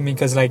bad for me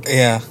because like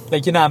I'm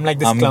like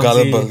this I'm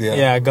clumsy, gullible,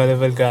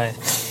 gullible guy.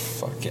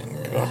 Fucking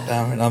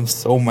goddamn it! I'm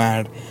so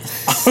mad.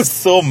 I'm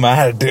so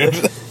mad,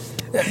 dude.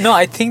 No,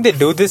 I think they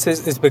do this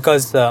is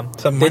because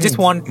they just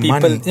want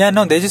people. Money. Yeah,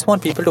 no, they just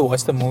want people to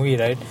watch the movie,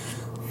 right?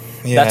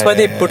 Yeah, that's why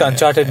they put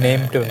Uncharted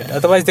name to it.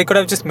 Otherwise, they could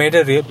have just made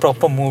a real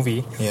proper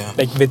movie,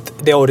 like with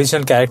their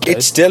original characters.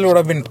 It still would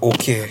have been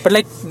okay. But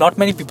like, not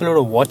many people would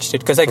have watched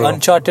it because like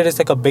Uncharted is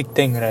like a big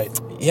thing, right?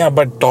 Yeah,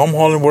 but Tom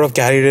Holland would have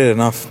carried it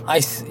enough.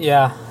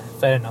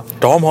 Fair enough.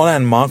 Tom Holland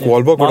and Mark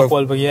Wahlberg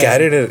would have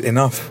carried it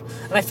enough.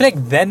 And I feel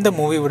like then the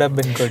movie would have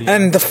been good.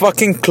 And the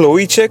fucking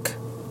Chloe chick.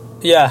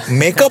 Yeah.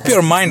 Make up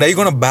your mind. Are you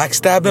gonna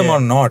backstab him or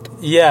not?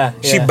 Yeah.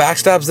 She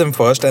backstabs him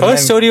first. And her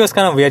story was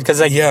kind of weird because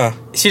like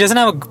she doesn't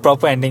have a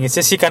proper ending. It's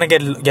just she kind of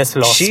gets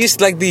lost.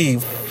 She's like the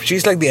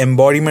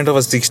embodiment of a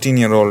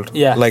 16-year-old.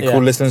 Yeah. Who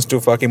listens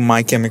to fucking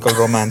My Chemical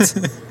Romance.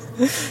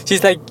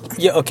 She's like,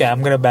 okay,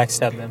 I'm gonna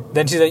backstab them.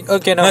 Then she's like,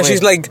 okay, no.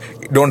 She's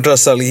like, don't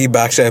trust Sully. He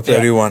backstabs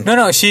everyone.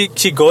 No. She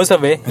goes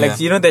away. Like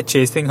they're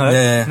chasing her.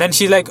 Yeah. And then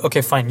she's like,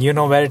 okay, fine. You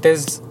know where it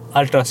is.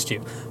 I'll trust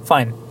you.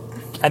 Fine.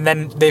 And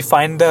then they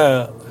find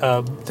the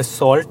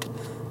salt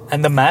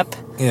and the map.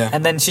 Yeah.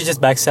 And then she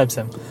just backstabs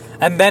him.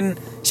 And then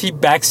she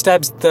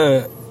backstabs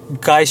the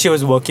guy she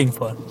was working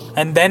for.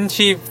 And then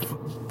she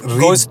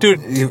goes to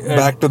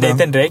back to Nathan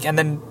them. Drake and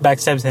then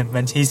backstabs him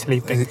when he's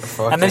sleeping.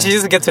 Fuck and then she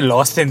just gets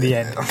lost in the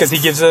end because he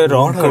gives her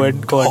wrong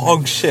coordinate.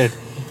 Oh shit.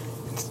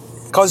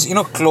 Because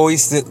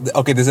Chloe's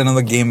okay, there's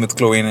another game with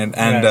Chloe in it,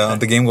 and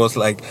the game goes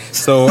like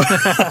so.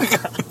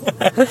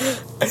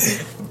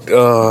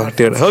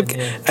 Dude,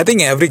 I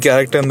think every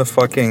character in the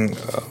fucking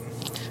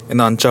in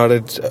the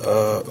Uncharted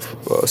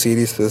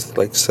series is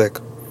like sick.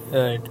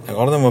 Right. Like,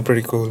 all of them are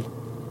pretty cool.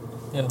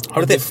 Yeah.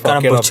 How did they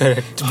fuck it up? Butcher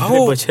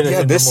it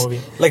in the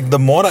movie. Like the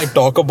more I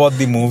talk about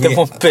the movie, the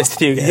more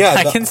pissed you get. Yeah,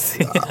 I can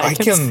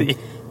see.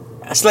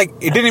 It's like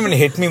it didn't even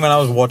hit me when I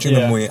was watching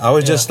the movie. I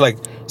was just like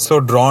so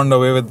drawn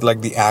away with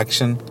like the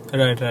action.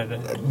 Right.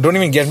 Don't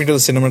even get me to the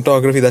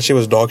cinematography. That shit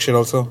was dog shit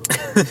also.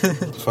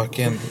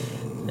 Fucking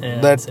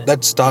that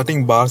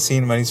starting bar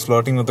scene when he's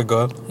flirting with the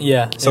girl.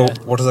 Yeah. So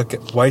what is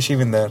that? Why is she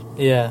even there?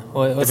 Yeah.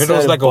 If it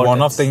was like a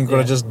one-off thing, you could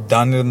have just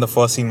done it in the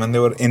first scene when they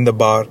were in the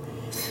bar.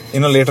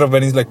 Later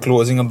when he's like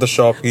closing up the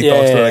shop, he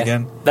talks to her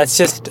again. That's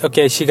just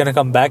okay. Is she gonna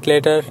come back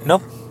later?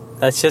 Nope.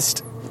 It's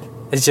just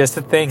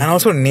a thing. And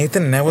also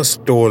Nathan never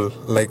stole.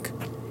 Like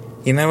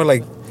he never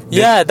like.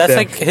 Yeah, that's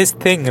like his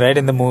thing, right?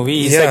 In the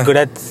movie, he's like good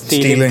at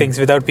stealing things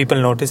without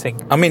people noticing.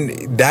 I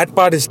mean, that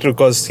part is true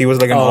because he was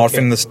like an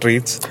orphan in the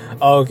streets.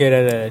 Oh, okay,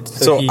 right.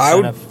 So I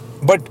would,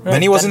 but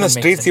when he was in the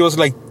streets, he was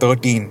like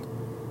 13.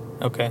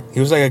 Okay. He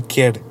was like a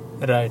kid.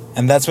 Right.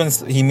 And that's when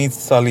he meets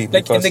Sully.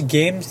 Like in the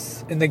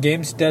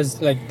games,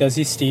 does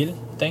he steal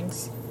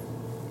things?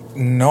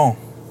 No.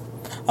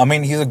 I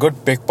mean, he's a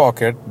good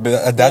pickpocket.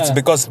 That's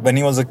because when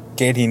he was a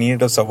kid, he needed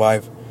to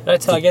survive.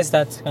 Right. So I guess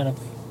that's kind of.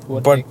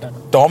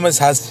 Thomas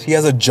has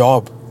a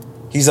job.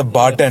 He's a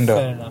bartender.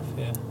 Fair enough,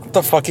 What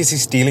the fuck is he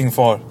stealing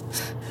for?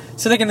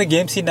 So like in the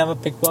games, he never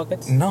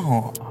pickpockets?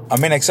 No. I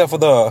mean, except for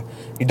the...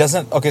 He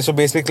doesn't... Okay, so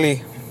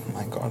basically...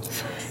 My God.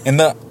 In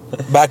the...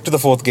 Back to the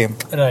fourth game.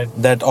 Right.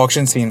 That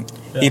auction scene.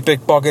 Yeah. He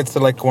pickpockets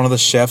like one of the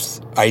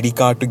chef's ID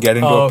card to get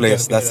into a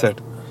place. That's it.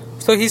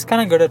 So he's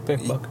kind of good at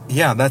pickpocket.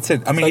 Yeah, that's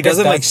it. I mean, So I he guess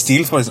doesn't like that's-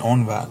 steal for his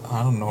own I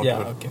don't know. Yeah,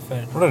 dude. okay, fair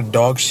enough. What a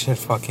dog shit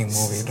fucking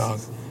movie, dog.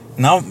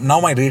 Now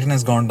my rating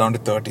has gone down to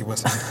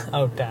 30%.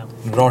 Oh, damn.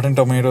 Rotten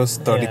Tomatoes,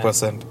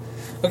 30%.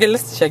 Okay,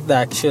 let's check the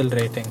actual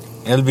rating.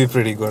 It'll be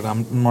pretty good.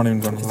 I'm not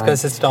even gonna lie.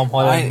 Because it's Tom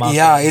Holland. and Mark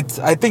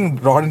I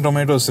think Rotten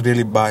Tomatoes is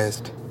really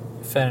biased.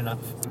 Fair enough.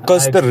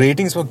 Because I the agree.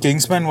 ratings for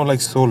Kingsman were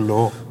like so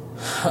low.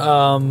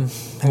 And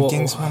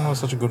Kingsman was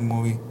such a good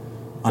movie.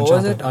 What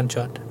was it?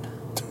 Uncharted.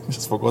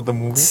 Just forgot the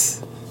movie.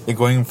 You're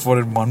going for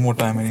it one more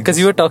time. Because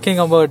you were talking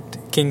about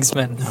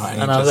Kingsman. No, I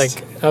and I was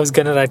just- like, I was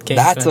gonna write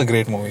Kingsman. That's a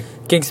great movie.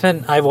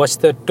 Kingsman, I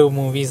watched the 2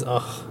 movies.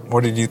 Oh,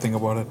 What did you think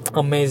about it?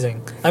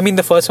 amazing. I mean,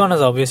 the first one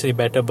was obviously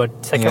better, but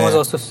second Yeah. was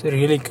also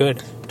really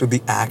good. To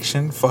the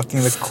action,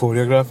 fucking the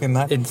choreography in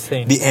that.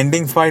 Insane. The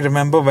ending fight,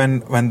 remember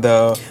when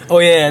the Oh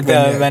yeah,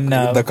 when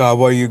the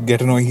cowboy, you get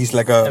to know he's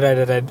like a right.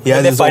 He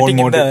When has they're his own fighting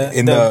motive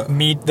in the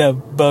meat, the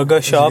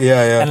burger shop.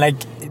 Yeah. And like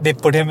they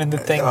put him in the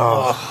thing.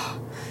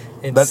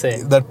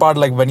 Insane. that part,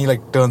 like when he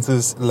like turns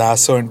his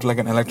lasso into like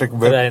an electric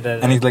whip, Right.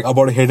 and he's like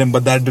about to hit him,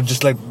 but that dude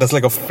just like does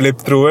like a flip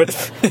through it.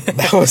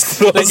 That was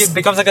so Like it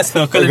becomes like a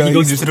circle and he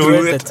goes just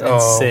through it. It's Oh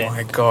insane.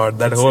 my god,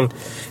 that whole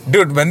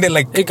dude when they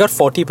like It got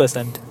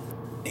 40%.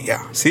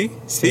 yeah, see,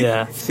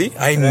 Yeah. see,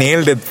 I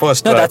nailed it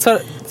first. No, try. that's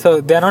what. So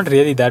they're not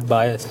really that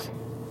biased.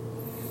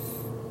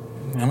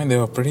 I mean, they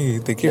were pretty.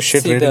 They give Let's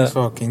shit see ratings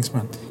the- for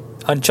Kingsman.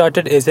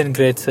 Uncharted isn't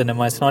great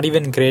cinema. It's not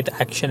even great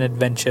action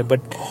adventure.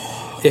 But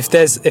if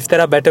there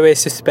are better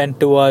ways to spend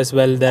 2 hours,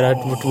 well, there are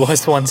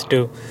worse ones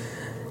too.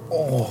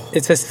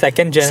 It's a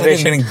second It's like I'm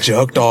generation. getting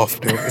jerked off,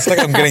 dude. It's like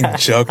I'm getting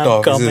jerked I'm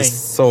off. coming. This is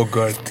so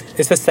good.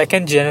 It's a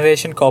second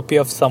generation copy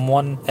of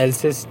someone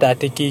else's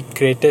staticky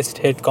greatest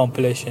hit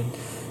compilation.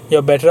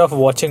 You're better off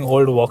watching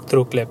old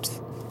walkthrough clips.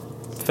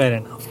 Fair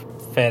enough.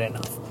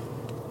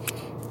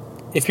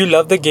 If you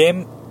love the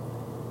game,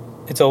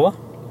 it's over.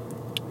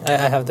 I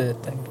have the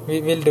thing.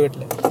 We'll do it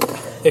later.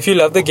 If you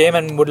love the game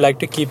and would like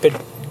to keep it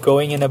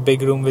going in a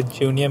big room with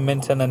junior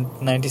mints and a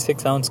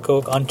 96-ounce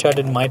Coke,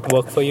 Uncharted might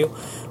work for you.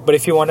 But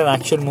if you want an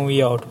actual movie,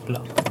 you're out of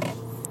luck.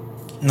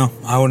 No,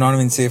 I would not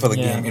even say for the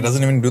Yeah. game. It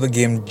doesn't even do the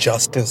game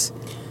justice.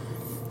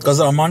 Because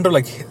the amount of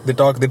like they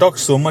talk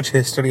so much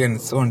history and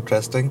it's so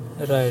interesting.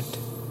 Right.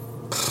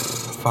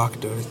 Fuck,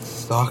 dude, it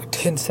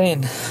sucked.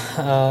 Insane.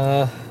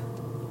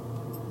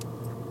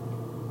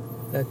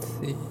 Let's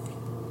see.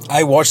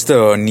 I watched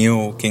the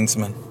new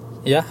Kingsman.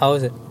 Yeah, how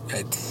is it?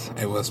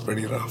 It was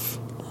pretty rough.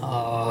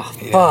 Oh,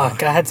 Yeah.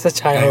 fuck. I had such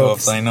high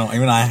hopes. I know.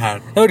 Even I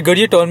had. No, but good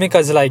you told me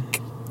because,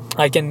 like,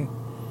 I can.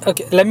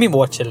 Okay, let me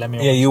watch it.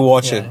 Yeah, you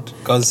watch Yeah. it.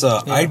 Because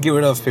I'd give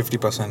it a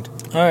 50%.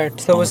 Alright,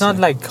 so it's not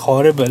Honestly. like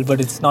horrible, but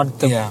it's not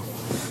the. Yeah.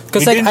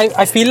 Because, It like,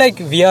 I feel like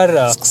we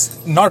are.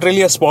 Not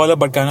really a spoiler,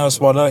 but kind of a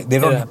spoiler. They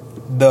don't.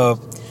 Yeah.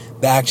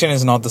 The action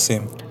is not the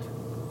same.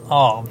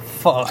 Oh,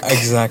 fuck.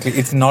 Exactly.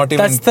 It's not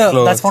even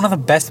close. That's one of the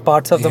best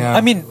parts of the. Yeah.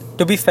 I mean,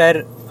 to be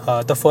fair,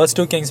 the first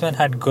 2 Kingsmen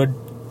had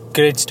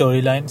great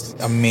storylines,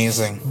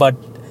 Amazing. but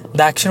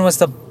the action was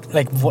the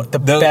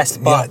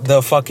best part. Yeah,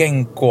 the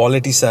fucking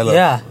quality seller.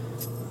 Yeah.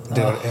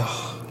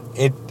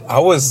 Dude, I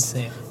was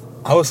Insane.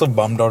 so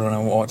bummed out when I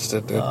watched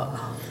it, dude.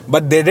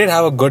 But they did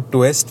have a good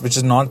twist, which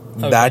is not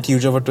that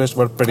huge of a twist,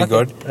 but pretty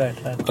good.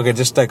 Right. Okay,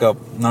 just like a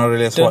not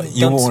really a spoiler.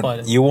 Don't spoil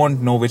it. You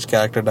won't know which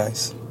character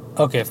dies.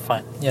 Okay,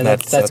 fine. Yeah,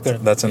 that's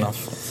good. That's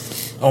enough.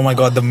 Oh my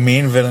god, the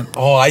main villain.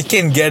 Oh, I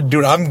can get,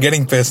 dude. I'm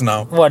getting pissed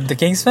now. What, the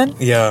Kingsman?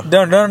 Yeah.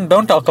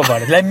 Don't talk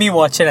about it. Let me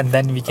watch it and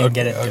then we can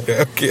get it.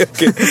 Okay.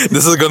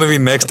 This is gonna be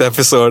next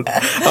episode.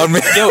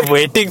 You're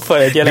waiting for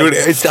it. You're Dude,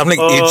 like, I'm like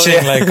oh, itching.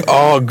 yeah. Like,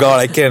 oh god,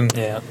 I can.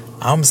 Yeah.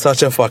 I'm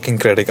such a fucking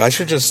critic. I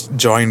should just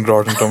join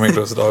Rotten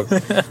Tomatoes, dog.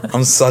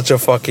 I'm such a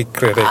fucking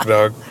critic,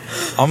 dog.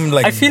 I'm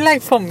like. I feel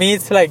like for me,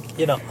 it's like,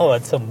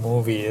 it's a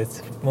movie.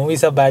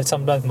 Movies are bad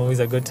sometimes, movies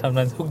are good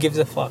sometimes. Who gives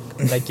a fuck?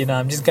 Like,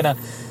 I'm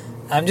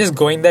just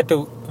going there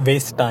to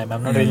waste time.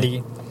 I'm not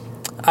really.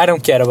 I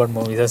don't care about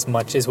movies as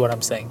much, is what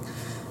I'm saying.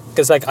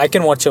 Because, like, I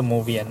can watch a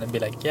movie and be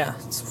like, yeah,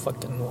 it's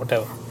fucking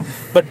whatever.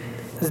 But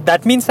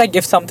that means, like,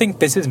 if something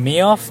pisses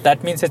me off,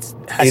 that means it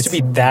has to be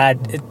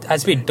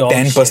dog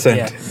 10%. shit.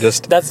 Yeah.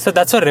 Just. That's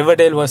what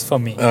Riverdale was for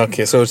me.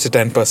 Okay, so it's a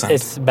 10%.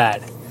 It's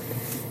bad.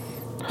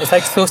 It's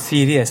like so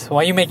serious.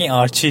 Why are you making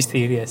Archie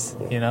serious?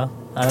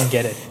 I don't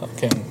get it.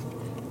 Okay.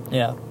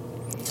 Yeah.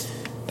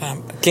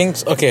 Damn.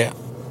 Kings. Okay.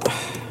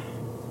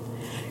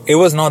 It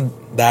was not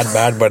that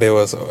bad, but it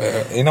was.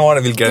 You know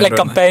what? We'll get Like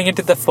into it. comparing it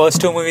to the first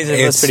 2 movies,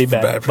 it was It's pretty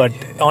bad. But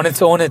on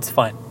its own, it's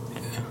fine.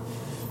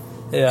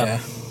 Yeah.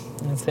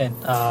 Insane.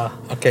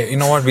 Okay, you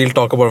know what? We'll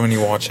talk about when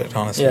you watch it.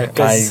 Honestly, Yeah,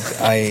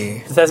 'cause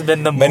I this has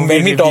been the movie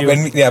when we talk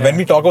review. when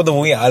we talk about the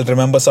movie, I'll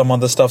remember some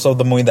other stuff of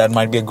the movie that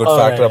might be a good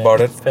factor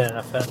about it. Fair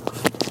enough.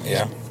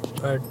 Yeah.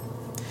 But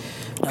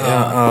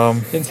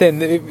Insane.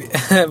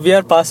 We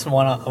are past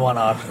 1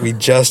 hour. We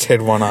just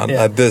hit 1 hour.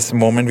 Yeah. At this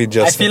moment, we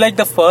just. I feel like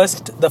the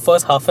first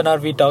half an hour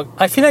we talked.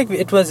 I feel like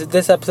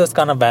this episode's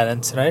kind of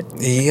balanced, right?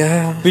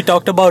 Yeah. We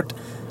talked about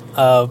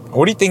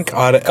What do you think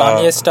are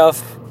Kanye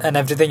stuff and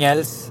everything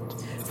else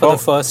for the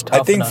first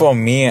half I think an for hour.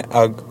 me,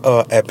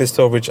 a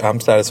episode which I'm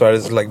satisfied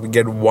is like we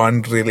get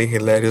one really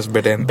hilarious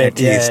bit in at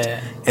least.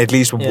 At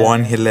least Yeah.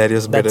 one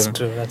hilarious bit That's in.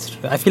 true. That's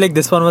true. I feel like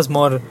this one was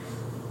more.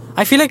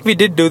 I feel like we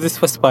did do this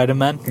for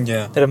Spider-Man.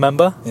 Yeah.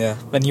 Remember Yeah.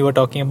 when you were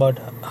talking about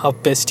how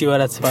pissed you were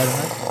at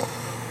Spider-Man?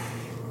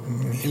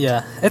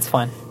 Yeah, it's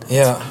fine.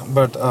 Yeah,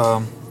 but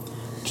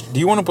do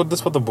you want to put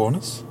this for the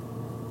bonus?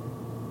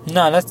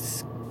 No,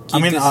 let's.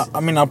 Keep this. I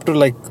mean, up to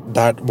like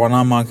that 1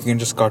 hour mark, you can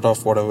just cut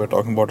off whatever we're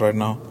talking about right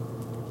now.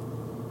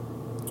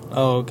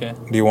 Oh, okay.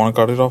 Do you want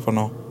to cut it off or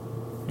no?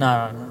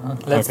 No.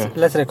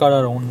 Let's record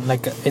our own,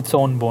 like its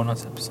own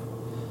bonus episode.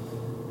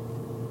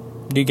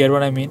 Do you get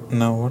what I mean?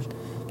 No, what?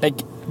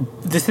 Like,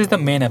 this is the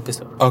main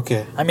episode.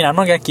 Okay. I mean, I'm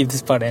not gonna keep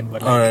this part in,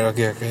 but like, Alright,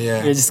 okay,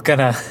 yeah. we're just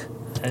gonna.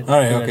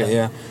 Alright, okay,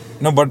 yeah.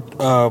 No, but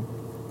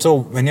so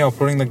when you're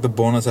uploading like the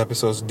bonus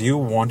episodes, do you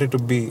want it to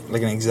be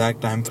like an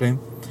exact time frame?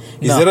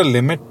 Is No. there a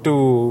limit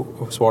to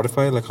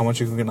Spotify, like how much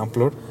you can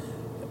upload?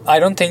 I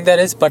don't think there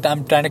is, but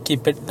I'm trying to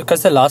keep it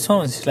because the last one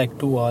was like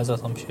 2 hours or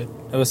some shit.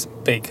 It was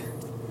big.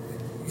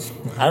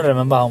 I don't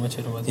remember how much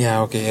it was.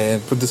 Yeah, okay, yeah.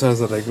 Put this as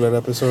a regular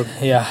episode.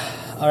 Yeah.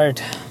 All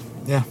right.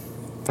 Yeah.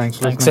 Thanks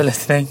for Thanks for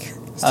listening. listening.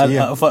 See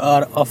ya. Of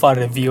our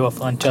review of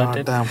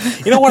Uncharted. God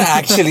damn. You know what?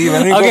 Actually,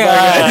 when we go Okay.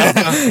 back,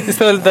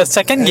 So the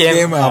second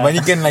game. when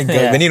you can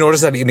yeah. when you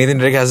notice that Nathan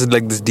Drake has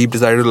like this deep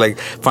desire to like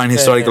find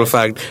historical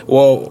fact.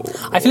 Whoa.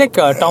 I feel like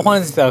Tom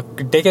Holland's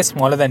dick is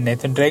smaller than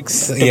Nathan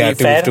Drake's.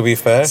 To be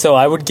fair. So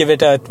I would give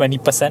it a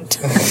 20%.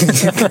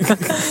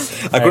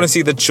 I couldn't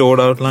see the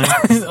chode outline.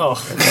 Oh,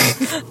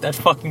 that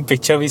fucking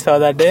picture we saw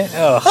that day.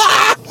 Oh,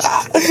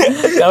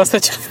 that was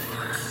such.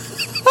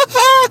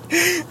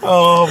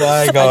 Oh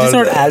my god. I just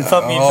wrote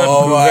alpha memes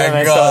on Google and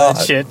I saw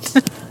that shit.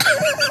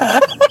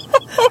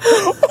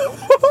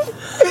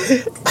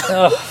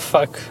 Oh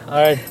fuck! All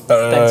right.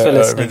 Thanks for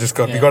listening.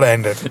 We gotta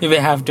end it. We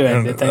have to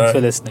end it. Thanks for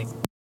listening.